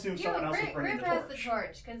we all assumed someone else was bringing Griff the has torch. the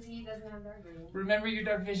torch because he doesn't have dark vision. Remember your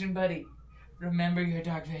dark vision, buddy. Remember your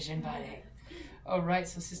dark vision, buddy. Alright,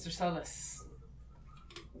 so Sister Solace.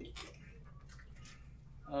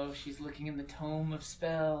 Oh, she's looking in the tome of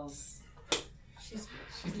spells. She's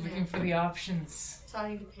Looking for the options.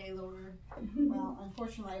 talking to Paylor. Well,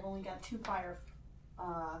 unfortunately, I've only got 2 fire.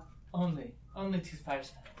 Only 2 fire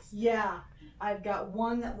spells. Yeah, I've got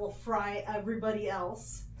 1 that will fry everybody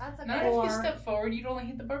else. That's okay. Not if you Or- step forward, you'd only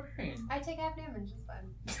hit the barbarian. I take half damage. It's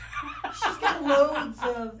fine. She's got loads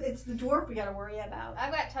of. It's the dwarf we gotta worry about.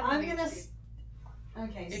 I've got tons I'm of gonna. HP.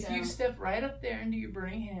 Okay, If so you step right up there into your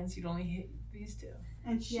burning hands, you'd only hit these 2.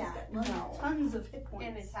 and she's got tons of hit points.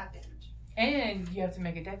 And it's half damage. And you have to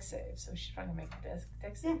make a dex save, so she's probably gonna make a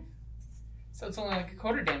dex save. Yeah. So it's only like a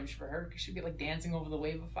quarter damage for her, because she'd be like dancing over the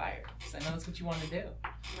wave of fire. So I know that's what you want to do.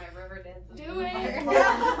 My river dances. Do it. Actually,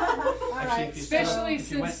 Alright, if you, Especially if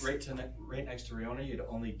you went since- right next to Riona, you'd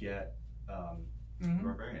only get Mhm.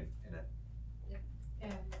 barbarian in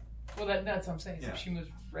it. Well, that's what I'm saying. So Yeah. she moves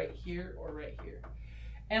right here or right here.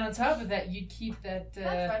 And on top of that, you'd keep that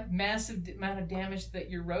That's fine. massive amount of damage that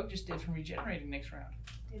your rogue just did from regenerating next round.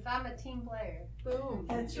 Because I'm a team player. Boom.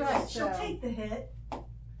 That's right. She'll So- take the hit.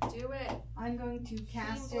 Do it. I'm going to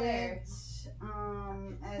cast player. it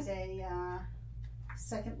as a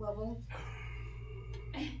 2nd level.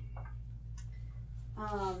 I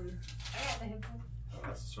got the hit points. Oh,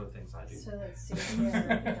 that's the sort of things I do. So let's see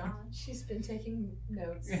here. She's been taking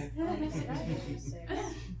notes. It's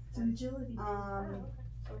an agility.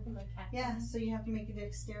 So we can look at Yeah, so you have to make a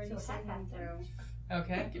dexterity So half saving throw.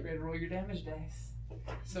 Okay, get ready to roll your damage dice.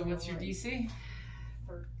 So what's your DC?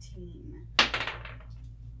 13.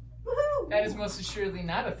 Woohoo! That is most assuredly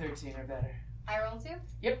not a 13 or better. I roll 2?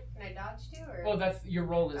 Yep. Can I dodge 2 or? Well, that's your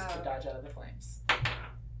roll is to Oh. dodge out of the flames.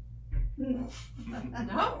 No.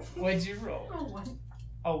 What'd you roll? Oh, what?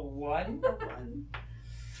 A 1?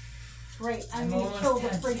 Great, I'm I'm gonna almost kill the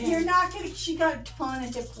tempted. freaking. You're not gonna. She got a ton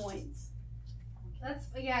of hit points. That's,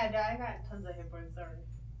 yeah, no, I got tons of hit points, sorry.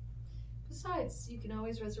 Besides, you can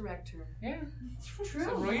always resurrect her. Yeah. True.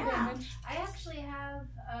 So roll your yeah. damage. I actually have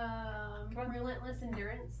relentless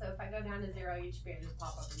endurance, so if I go down to 0, each spear just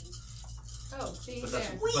pop up again. Oh, see But there.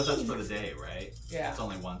 that's for the day, right? Yeah. It's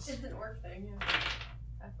only once. It's an orc thing, yeah.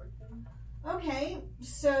 That orc thing. Okay,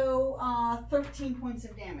 so 13 points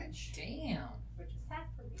of damage. Damn. Which is sad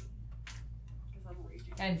for me. Because I'm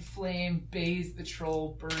raging. And flame bathes the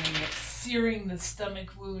troll, burning it, searing the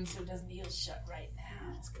stomach wound so it doesn't heal shut right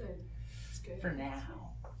now. That's good. That's good. For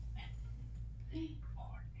now.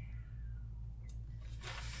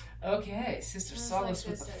 Okay, Sister Sounds Solace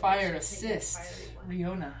like with this, the I fire should take the assist. fiery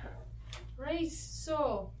Riona, Right,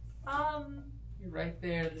 so, you're right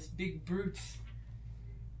there, this big brute.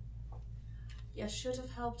 you should have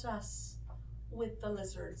helped us with the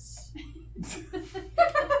lizards.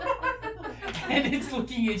 And it's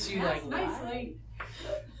looking at you That's like, nicely.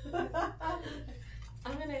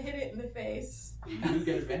 I'm gonna hit it in the face. You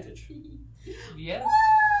get advantage. yes.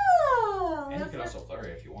 And you can also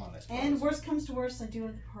flurry if you want, I suppose. And worst comes to worst, I do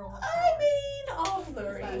have the Pearl of Power. I mean, all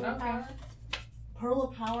flurry. Okay. Pearl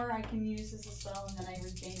of Power I can use as a spell, and then I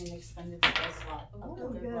regain an expended spell slot up to Oh,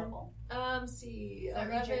 3rd good. level. See, Does that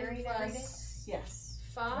 11 regenerate every plus Yes.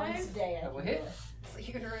 5. Once a day I That will can hit. do it. So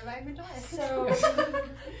you're gonna revive me twice. So,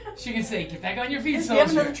 She can say, get back on your feet, We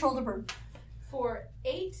have another soldier. troll to burn. for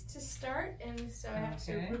 8 to start, and so I have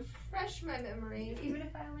Okay. to refresh my memory. Even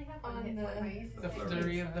if I only have On one hit the- point, my ace is The six.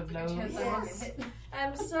 flurry of the blows. Chance I won't Yes. get hit.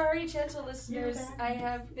 I'm sorry, gentle listeners. You're back. I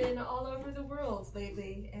have been all over the world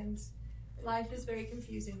lately, and life is very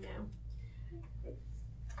confusing now.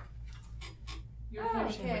 You're Oh,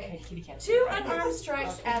 nourishing my okay. kitty cat. 2 unarmed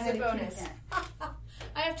strikes Okay, as a good. bonus.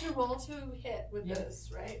 I have to roll to hit with Yeah.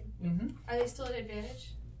 this, right? Mm-hmm. Are they still at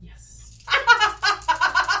advantage? Yes.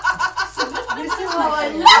 This is Oh, my I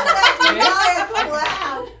favorite. love that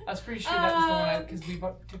Wow. I was pretty sure that was the one because we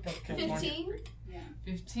took that kind of morning. 15.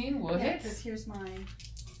 15 will Yeah, hit. because here's mine.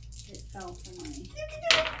 It fell for mine.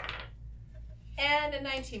 And a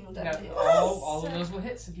 19 will Yeah, definitely hit. all of those will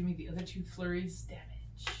hit, so give me the other 2 flurries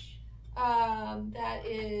damage. That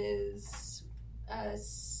is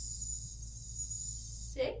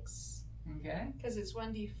 6. Okay. Because it's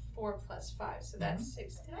 1d4 plus 5, so that's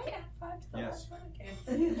 6. Did I add 5 to the Yes. last one?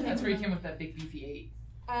 Okay. That's where you came with that big beefy 8.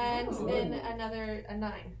 And Ooh. then another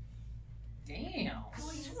 9. Damn.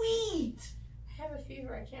 Sweet. I have a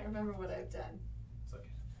fever. I can't remember what I've done. It's okay.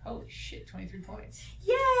 Holy shit, 23 points.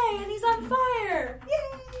 Yay! And he's on fire!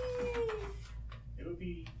 Yay! It would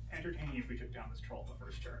be entertaining if we took down this troll the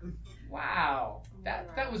first turn. Wow.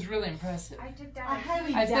 That was really impressive. I took down I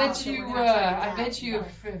highly I doubt bet that you we're gonna try I that. bet you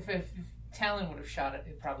if Talon would have shot it,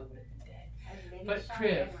 it probably would have been dead. But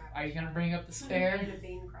Kriv, are you gonna bring up the spare? And a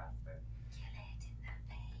beam crossbow.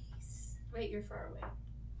 Wait, you're far away.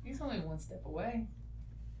 He's only 1 step away.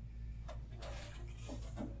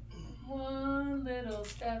 One little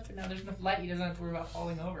step, and now there's enough light he doesn't have to worry about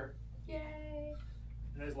falling over. Yay!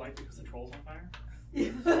 And is light because the troll's on fire?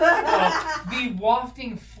 The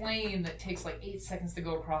wafting flame that takes like 8 seconds to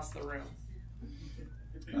go across the room.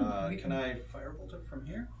 Can I firebolt it from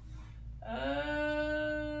here?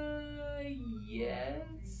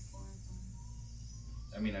 Yes.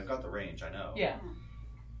 I mean, I've got the range, I know. Yeah.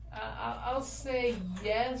 I'll say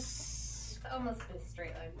yes. It's almost a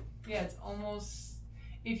straight line. Yeah, it's almost.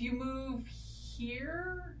 If you move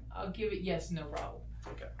here, I'll give it yes, no problem.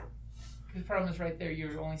 Okay. Because the problem is right there.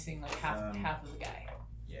 You're only seeing like half of the guy.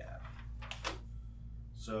 Yeah.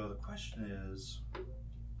 So the question is,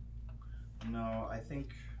 no, I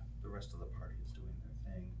think the rest of the party is doing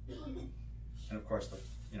their thing, and of course the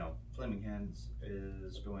flaming hands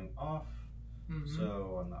is going off,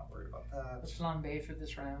 so I'm not worried about that. It's flambe for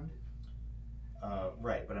this round.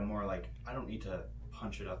 Right, but I'm more like I don't need to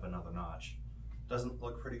punch it up another notch. Doesn't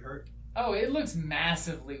look pretty hurt. Oh, it looks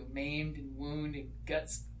massively maimed and wounded, and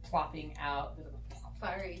guts plopping out.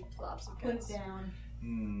 Fiery flops of Put it guts. down.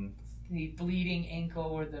 The bleeding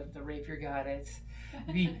ankle where the rapier got it.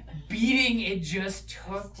 The beating it just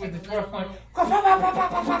took with the dwarf one.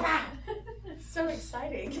 So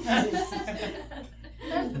exciting.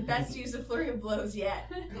 That's the best use of flurry of blows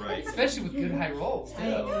yet. Right. Especially with good high rolls, too.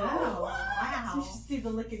 Wow. So you should see the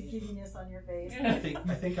look of giddiness on your face. I think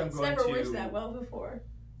I'm It's going never to. worked that well before.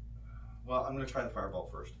 Well, I'm going to try the fireball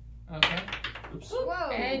first. Okay. Oops. Whoa!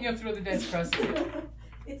 And you'll throw the dice across the table.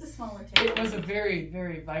 It's a smaller table. It was a very,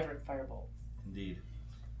 very vibrant fireball. Indeed.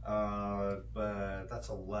 But that's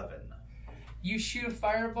 11. You shoot a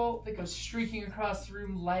firebolt that goes streaking across the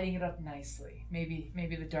room, lighting it up nicely. Maybe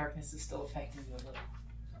the darkness is still affecting you a little.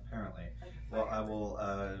 Apparently. Well, I will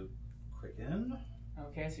quicken.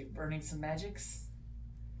 Okay, so you're burning some magics.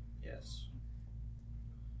 Yes.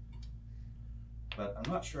 But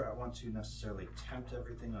I'm not sure I want to necessarily tempt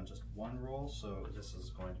everything on just one roll, so this is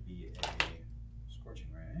going to be a Scorching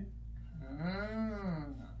Ray.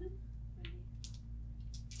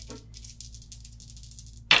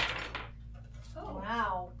 Oh.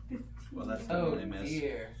 Wow. Well, that's Oh definitely a miss.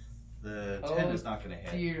 dear. The 10 is not going to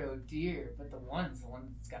hit. Dear, oh dear. But the one's the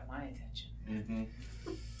one that's got my attention. Mm-hmm.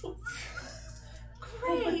 Oh,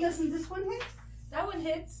 but doesn't this one hit? That one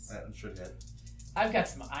hits. That one should hit. I've got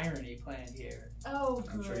some irony planned here. Oh,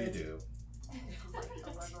 I'm sure you do.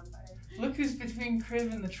 Look who's between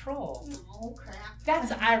Kriv and the troll. Oh, crap.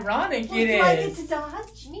 That's ironic, Well, it do I get is. to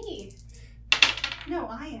dodge? Me. No,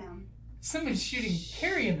 I am. Somebody's shooting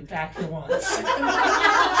Carrie in the back for once.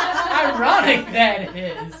 Ironic that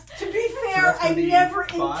is. To be So fair, that's I gonna be never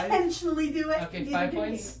 5? intentionally do it. Okay, Neither 5 do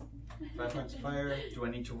points. 5 points of fire. Do I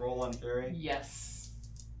need to roll on Carrie? Yes.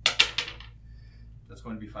 That's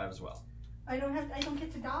going to be 5 as well. I don't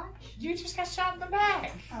get to dodge. You just got shot in the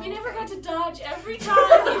back. Oh, we never okay. got to dodge every time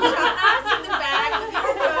you shot us in the back with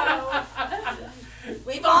your bow.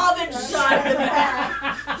 We've all been shot in the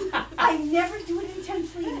back. I never do it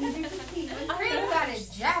intentionally. Neither does he. Kriv got a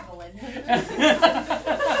javelin.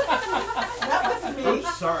 That wasn't me.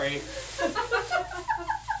 Oops, sorry.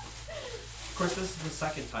 Of course, this is the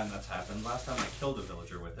second time that's happened. Last time I killed a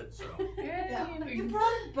villager with it, so. Yeah. Yeah, You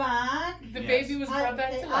brought it back. the Yes. baby was brought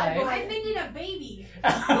back to life. I'm thinking a baby.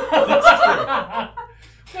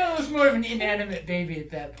 Well, it was more of an inanimate baby at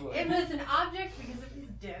that point. It was an object because it was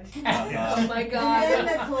dead. Oh my And god.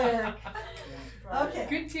 the cleric. Okay.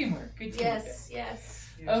 Good teamwork. Good teamwork. Yes, yes.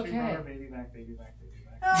 Yes, we Okay. brought our baby back, baby back, baby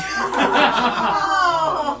back.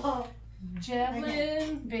 Oh.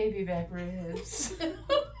 Javelin, baby back ribs.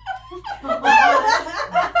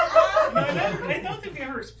 I don't think we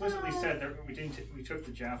ever explicitly said that we took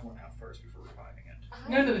the javelin out first before reviving it.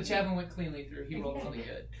 No, the javelin went cleanly through. He rolled really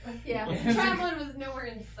good. Yeah. The javelin was nowhere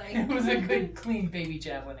in sight. It was a good, clean baby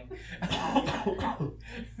javelining.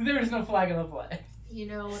 There was no flag on the play. You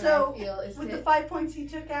know what So, I feel is with the that 5 points he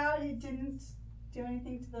took out, it didn't do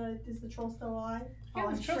anything to the. Is the troll still alive? Yeah,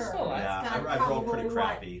 I'm the troll's sure. still alive. Yeah, It's got I rolled pretty probably, what,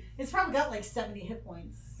 crappy. It's probably got like 70 hit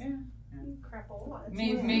points. Yeah. Crap a lot. It's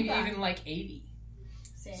Maybe, really maybe bad. even like 80.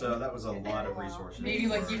 Same. So that was a Okay, lot of wow. resources. Maybe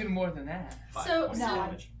like for even more than that. 5 So- points so- of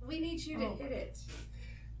damage. we need you to Oh. hit it.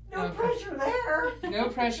 No Okay. pressure there. No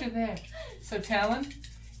pressure there. So, Talon,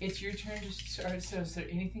 it's your turn to start. So, is there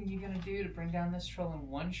anything you're going to do to bring down this troll in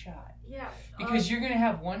one shot? Yeah. Because you're going to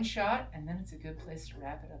have one shot, and then it's a good place to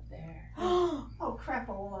wrap it up there. Oh crap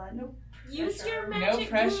a lot. No. use your No magic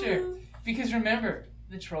pressure. glue. Because remember,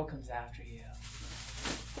 the troll comes after you.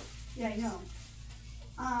 Yeah, I know.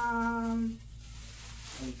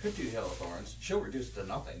 And you could do Hail of Thorns. She'll reduce it to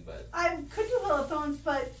nothing, but I could do Hill of Thorns,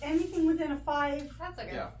 but anything within a 5 That's okay.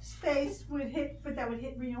 yeah. space would hit, but that would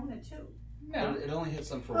hit Riona too. No. It only hits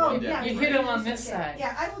them for Oh, one yeah. damage. You hit him on this Okay. side.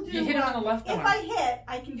 Yeah, I will do. You hit him on the left If arm. I hit,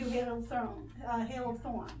 I can do Hail of Thorns. Okay.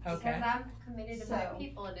 Because I'm committed to my So.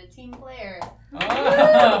 people and a team player. Oh!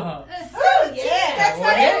 Oh yeah, that's That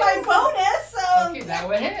not would in my bonus. So Okay, that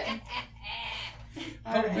would hit.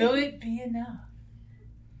 All But right. will it be enough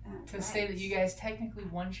to All say right. that you guys technically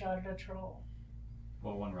one-shotted a troll?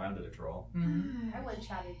 Well, one round at a troll. Mm-hmm. I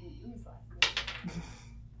one-shotted you last night.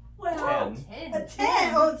 Well, 10. a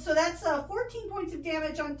 10. Oh, so that's 14 points of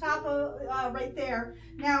damage on top of right there.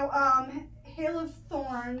 Now, Hail of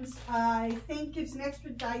Thorns, I think gives an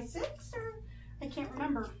extra die 6, or I can't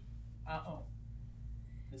remember. Uh-oh.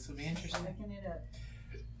 This will be interesting. Looking it up.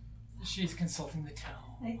 She's consulting the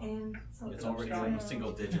tone. And so It's already in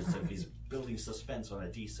single digits if he's building suspense on a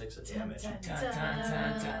d6 of damage. Dun, dun,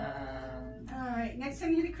 dun, dun. All right. Next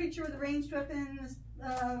time you hit a creature with a ranged weapon,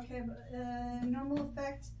 normal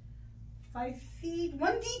effect, 5 feet,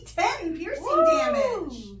 1d10 piercing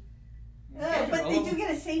damage. Okay, But they roll. do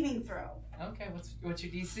get a saving throw. Okay, what's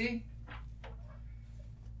your DC?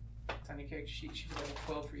 It's on your character sheet. Should be like a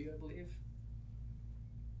 12 for you, I believe.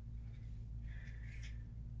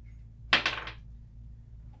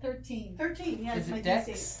 13. 13. Yeah, Is it's my it DC.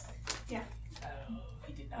 Dex? Yeah. Oh,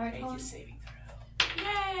 he did not All right, make hold his on. saving throw.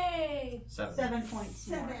 Yay! 7. 7 points.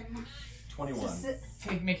 more. 21.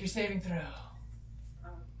 Make your saving throw.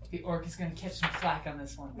 The orc is going to catch some flack on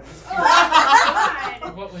this one.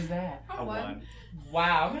 God. What was that? A 1.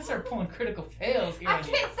 Wow, I'm going to start pulling critical fails here. I on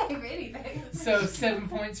you. can't save anything. So 7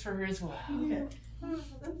 points for her as well. Okay.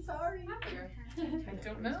 I'm sorry. I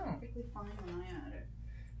don't know. Perfectly fine when I add it.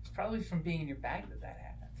 It's probably from being in your bag that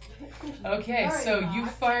happened. Okay, All right, so you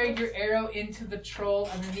Mox. fire your arrow into the troll,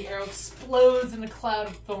 and then the arrow explodes in a cloud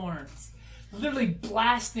of thorns, literally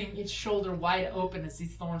blasting its shoulder wide open as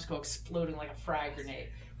these thorns go exploding like a frag grenade,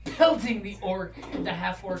 pelting the orc, the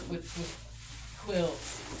half orc, with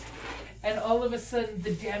quills. And all of a sudden,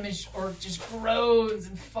 the damaged orc just groans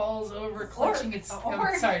and falls over, clutching its.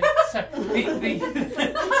 Orc. Sorry.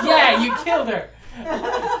 Yeah, you killed her.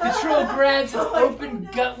 The troll grabs its open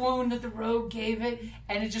gut wound that the rogue gave it,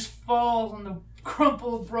 and it just falls on the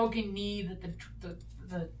crumpled, broken knee that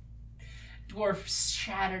the dwarf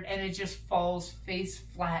shattered, and it just falls face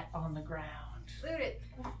flat on the ground. Loot it.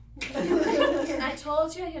 I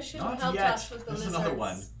told you should have Not helped yet. us with the There's lizards. another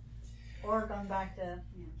one. Or gone back to.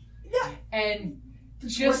 And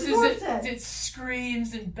just what the dwarf as said. it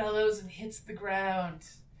screams and bellows and hits the ground,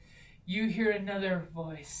 you hear another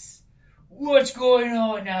voice. What's going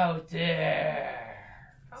on out there?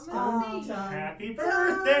 Happy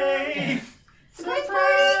birthday!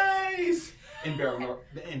 Surprise! In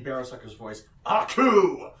Barrowsucker's voice,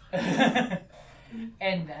 Aku!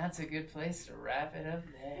 And that's a good place to wrap it up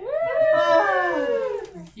there.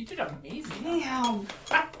 You did amazing. Damn.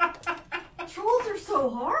 Trolls are so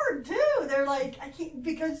hard too. They're like, I can't,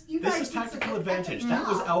 because you guys. This is keep tactical saying, advantage. That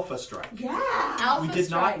was Alpha Strike. Yeah. Alpha We did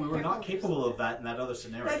strike. not. We were not capable of that in that other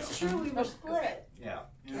scenario. That's true. We were split. Yeah.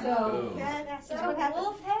 So, Yeah, that's so what happened.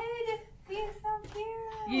 wolf head, he's so cute.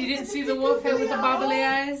 You didn't see the wolf head with the bobbly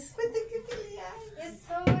eyes? With the googly eyes. It's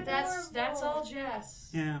so adorable. That's all Jess.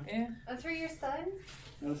 Yeah. Yeah. That's for your son?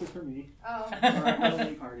 No, this is for me. Oh. For our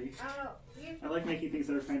Halloween party. Oh, I like making things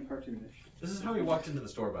that are fan cartoonish. This is how we walked into the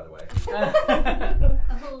store, by the way.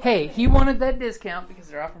 Hey, he wanted that discount because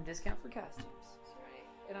they're offering discount for costumes.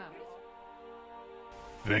 And I'm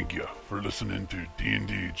Thank you for listening to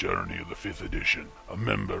D&D Journey of the 5th Edition, a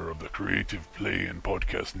member of the Creative Play and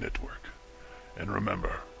Podcast Network. And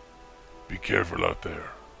remember, be careful out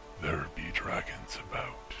there. There be dragons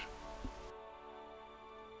about.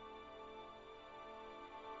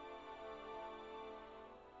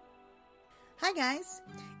 Hi guys!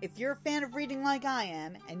 If you're a fan of reading like I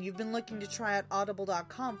am, and you've been looking to try out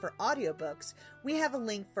audible.com for audiobooks, we have a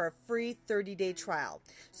link for a free 30-day trial.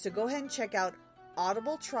 So go ahead and check out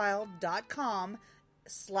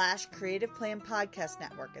audibletrial.com/Creative Play and Podcast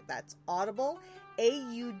Network. That's Audible,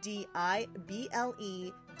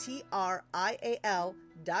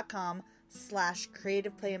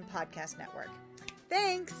 audibletrial.com/Creative Play and Podcast Network.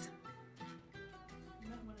 Thanks!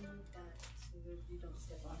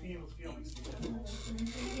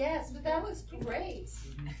 Yes, but that looks great. Just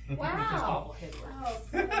Wow. bobblehead work.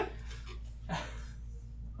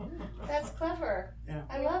 That's clever. Yeah.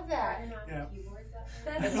 I love that. Yeah. I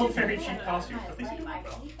That's built super very cool. cheap costumes, but they seem I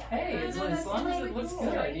cool. believe that. Hey, as long as it looks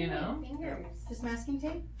good, you know? Fingers. Just masking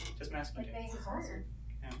tape. Just masking Like tape. they hurt.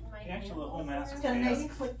 Yeah. My The actual ankles whole mask. It's got a Yeah.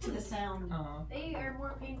 nice click to the sound. They are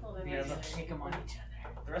more painful than Yeah, my they'll take them on each other.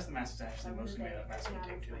 The rest of the mask is actually mostly made of masking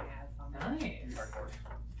tape too. Nice. Cardboard.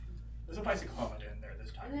 There's a bicycle helmet in there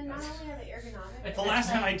this time. And then not because only are they ergonomic, the last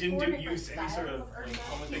time I didn't four do different use any sort of styles like,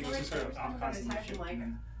 helmet thing was just sort of constantly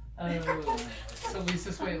shifting. Oh, so at least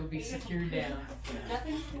this way it will be secured down.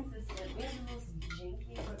 Nothing's consistent. We have the most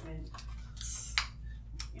janky equipment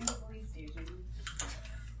in the police station.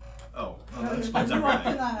 Oh, well, that explains You walked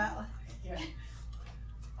in everything. on that. Yeah.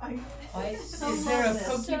 Is there a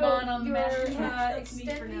Pokemon on the your map? It's me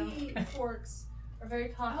for now. extended forks are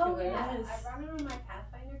very Oh popular. yeah, I brought them in my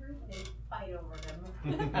Pathfinder group and they fight over them.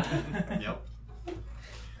 Yep.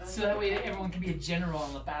 So that way everyone can be a general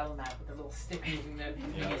on the battle map with their little stick moving their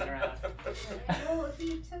fingers around. Well,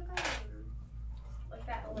 he took like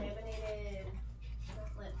that laminated,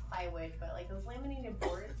 not plywood, but like those laminated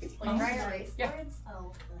boards, like Oh, dry erase yeah. boards.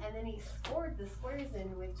 Oh, And then he scored the squares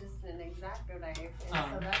in with just an X-Acto knife, and Oh.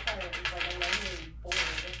 so that's how it was like a laminated board.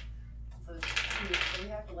 So it's huge, so we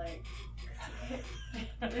have to like,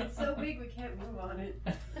 it's so big we can't move on it.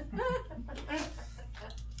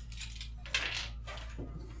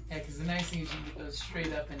 Yeah, because the nice thing is you can get those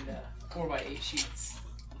straight up into 4x8 sheets.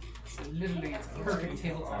 So literally it's a perfect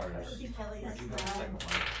tabletop cover. see Kelly. You have the second one.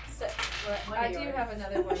 So, but I do have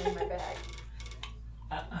another one in my bag.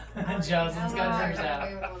 Jocelyn's got hers out.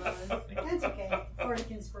 That's okay.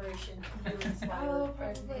 Bardic inspiration. You're inspired. Oh,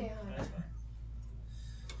 probably.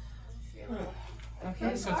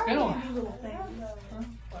 Okay, so it's been a while. Handy little thing.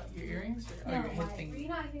 What, your earrings? Or No, your head Were thing? you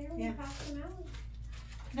not here when Yeah. you passed them out?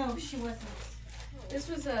 No, she wasn't. This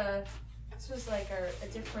was like a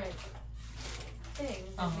different thing.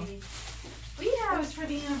 that Uh-huh. We That have was for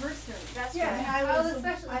the anniversary. that's Yeah. right. And I Oh, was, the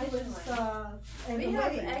special I edition was, one. at We the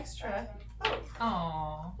have wedding. extra.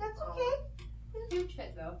 Aww. That's okay. Huge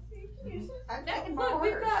hit though. I can Look, borrow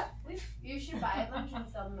we've hers. got. You should buy a bunch and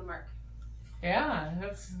sell them to Mark. Yeah,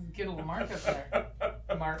 let's get a little mark up there.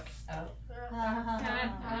 Mark up.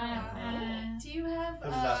 Do you have I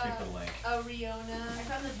was asking for the link. a Riona? I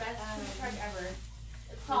found the best food truck ever.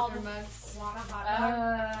 It's called With their mugs. Want a hot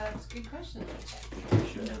dog? It's a good question.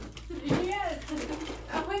 Yes.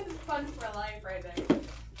 That one's fun for life right there.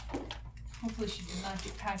 Hopefully she did not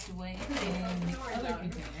get packed away in the Snore other dog.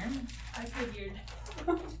 container. I figured.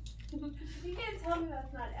 You can't tell me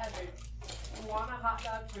that's not epic. Want a hot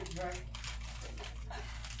dog for drink.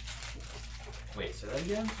 Wait, say that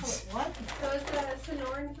again? What? So it's a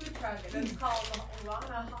Sonoran food truck, and it's called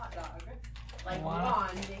Wana Hot Dog. Like Wana. Juan,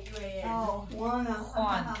 J-U-A-N. Oh, one.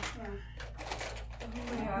 Juan.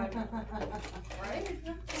 Oh my god. Right?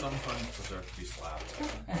 Some puns deserve to be slapped.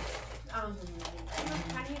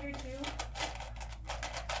 Honey eater too?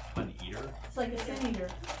 Pun eater? It's like a sin eater.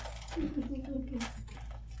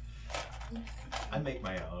 I make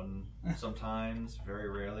my own sometimes, very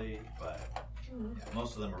rarely, but yeah,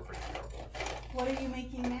 most of them are pretty terrible. What are you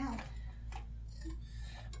making now?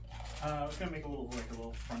 I was gonna make a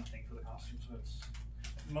little front thing for the costume, so it's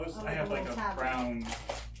most. Oh, I have like a tab. brown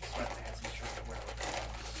sweatpants and shirt that wear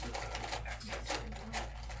with accents.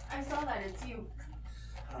 I saw that, it's you.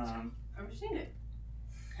 I've seen it.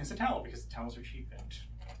 It's a towel because the towels are cheap and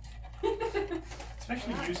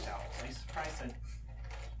especially used towels. I'm surprised that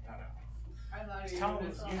I don't know. I thought Used you towels, were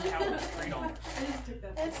used gonna towels, $3. I just took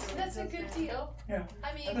that. That's a good deal. Yeah.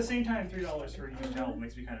 I mean, At the same time, $3 for a used towel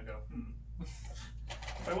makes me kind of go,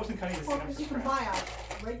 If I wasn't cutting this Well, thing up because for you can scratch.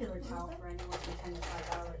 buy a regular towel for anywhere from $10 to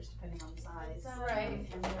 $5, depending on the size. Right.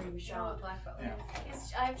 And where you shop. black belt. Yeah.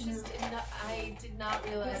 I did not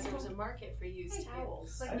realize there was a market for used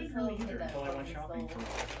towels. I didn't really either until I went shopping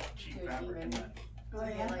for cheap fabric and then Oh,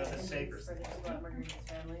 yeah? Like the Savers. for the people at Margarita's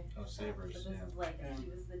family. Oh, savers, But this yeah. is like, Yeah. she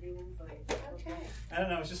was the demon, so like, Okay. I don't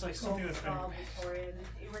know, it's just like something that's been. all Victorian.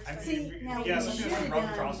 It works I'm for See, you. now yeah, what something you that's should been have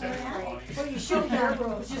rubbed across done, there. what you should have done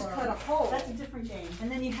was just Or- cut a hole. That's a different game. And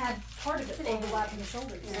then you had part of it overlapping the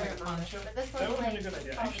shoulders. Like a poncho. But this That one's would like, be a good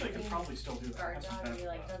idea. Actually, I could probably still do that. guard Have some dog, kind he of,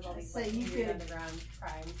 like does all these So like you weird could- underground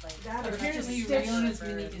crimes, like That or Apparently, just stitch. Riona's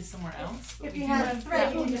meat is somewhere else. but If we you do had have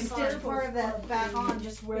thread, you that. can just stitch part of that back on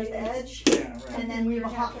just where the edge, Yeah, right. and then we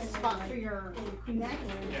have a hot spot for your neck,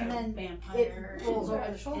 Yeah. and then Vampire. it rolls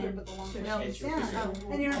over the shoulder, but the longer it It's goes your down,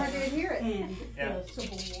 physical- and you don't have to hear it. And Yeah. the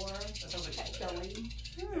Civil War That sounds like a good idea.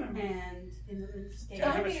 spelling. And in the Yeah,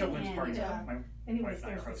 I have a skate. children's And, party. uh, My Anyways, wife and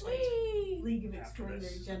I are there's hosting. this League of after Extraordinary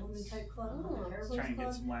this. Gentlemen type club, Oh. the Trying Caribou to get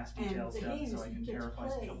Club. some last And details the done game so is I you can get to terrify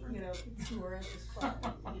play, children. you know, people who are at this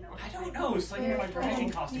club, you know. I don't know. It's like my dragon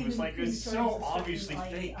costume was like it was so obviously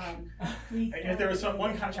fake. And there was some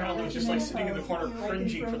one child that was just like sitting in the corner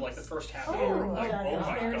cringing for like the first half hour. I'm like, oh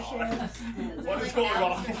my god, what is going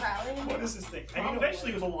on? What is this thing? I mean,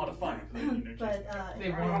 eventually it was a lot of fun. You know, just, But They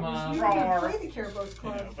warm we up. were going to play the Caribou you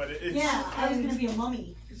Club. know, but it's Yeah, I was going to be a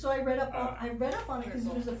mummy. So I read up on it because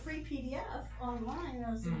it was a free PDF online. And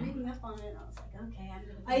I was reading up on it. And I was like, okay, I'm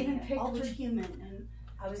going to be I even an picked altered which- human, and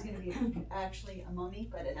I was going to be actually a mummy,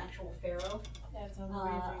 but an actual pharaoh, That sounds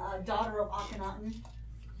a daughter of Akhenaten,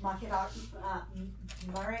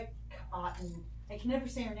 Marek Aten. I can never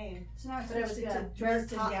say her name. So now But it was it's a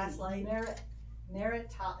Dresden Dresden Gaslight. Gaslight.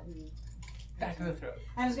 Meritaten. Back of the throat.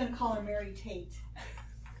 I was going to call her Mary Tate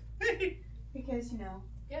because, you know,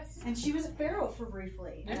 Yes. and she was a pharaoh for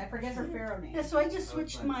briefly, and I forget her pharaoh name. Yeah, so I just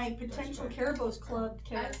switched my potential Caribou's Club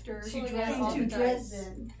character To into Dresden.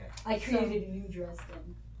 Dresden. I created a new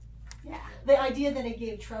Dresden. Yeah. The idea that I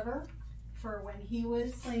gave Trevor for when he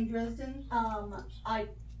was Playing Dresden. I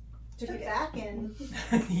took it back and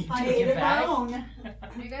You I took made it it my back. own.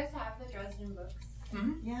 Do you guys have the Dresden books?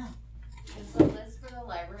 Yeah. Because the list for the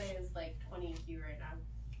library is like 20 EQ right now.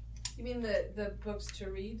 You mean the books to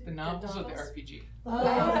read? The novels or the RPG? Oh.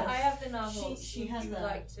 I have the novels. She if has you would the-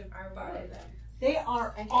 like to buy them. They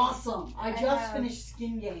are I think awesome. I I just have- finished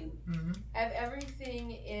Skin Game. Mm-hmm. I have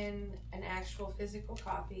everything in an actual physical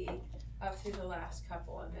copy up to the last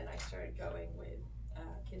couple, and then I started going with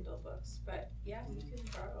Kindle books. But yeah, you can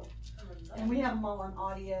borrow. And we have them all on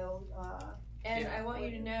audio. And Yeah. I want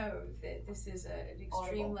you to know that this is an extreme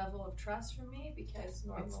Audible. level of trust for me because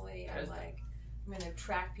normally I'm Dresden. like, I'm going to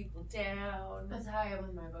track people down, That's how I am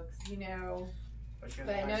with my books. you know. But, you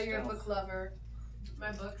But I know you're a stealth. book lover.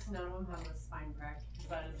 My books, none of them have a spine crack.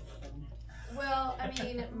 That is Well, I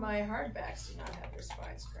mean, my hardbacks do not have their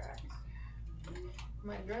spines cracked.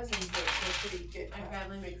 My Dresden books are pretty good. my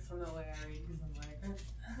family makes fun of the way I read because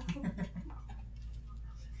I'm like,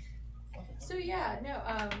 So yeah, no,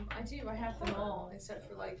 I do. I have them all except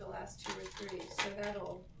for like the last 2 or 3. So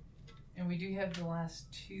that'll. And we do have the last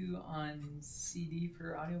 2 on CD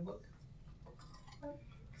for audiobook.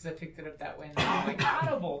 Because I picked it up that way and I'm like,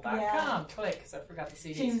 audible.com, Yeah. click, because I forgot the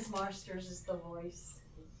CDs. James Marsters is the voice.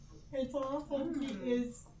 It's awesome. He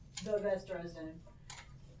is the best Dresden.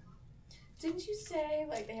 Didn't you say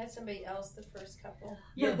like they had somebody else the first couple?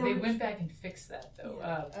 Yeah, they went back and fixed that though.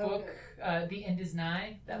 Book, The End Is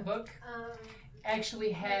Nigh. That book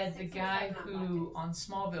actually had the guy who on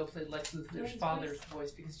Smallville played Lex Luthor's father's voice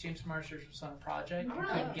because James Marsters was on a project and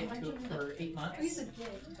couldn't get to it for 8 months.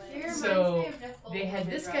 So they had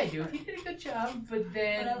this guy do it. He did a good job, but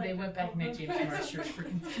then they went back and had James Marsters for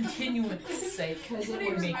continuance sake.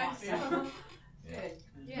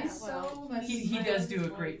 Yeah, well, he does do a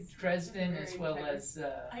great Dresden as well as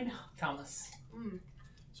Thomas.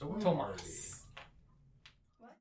 So Thomas.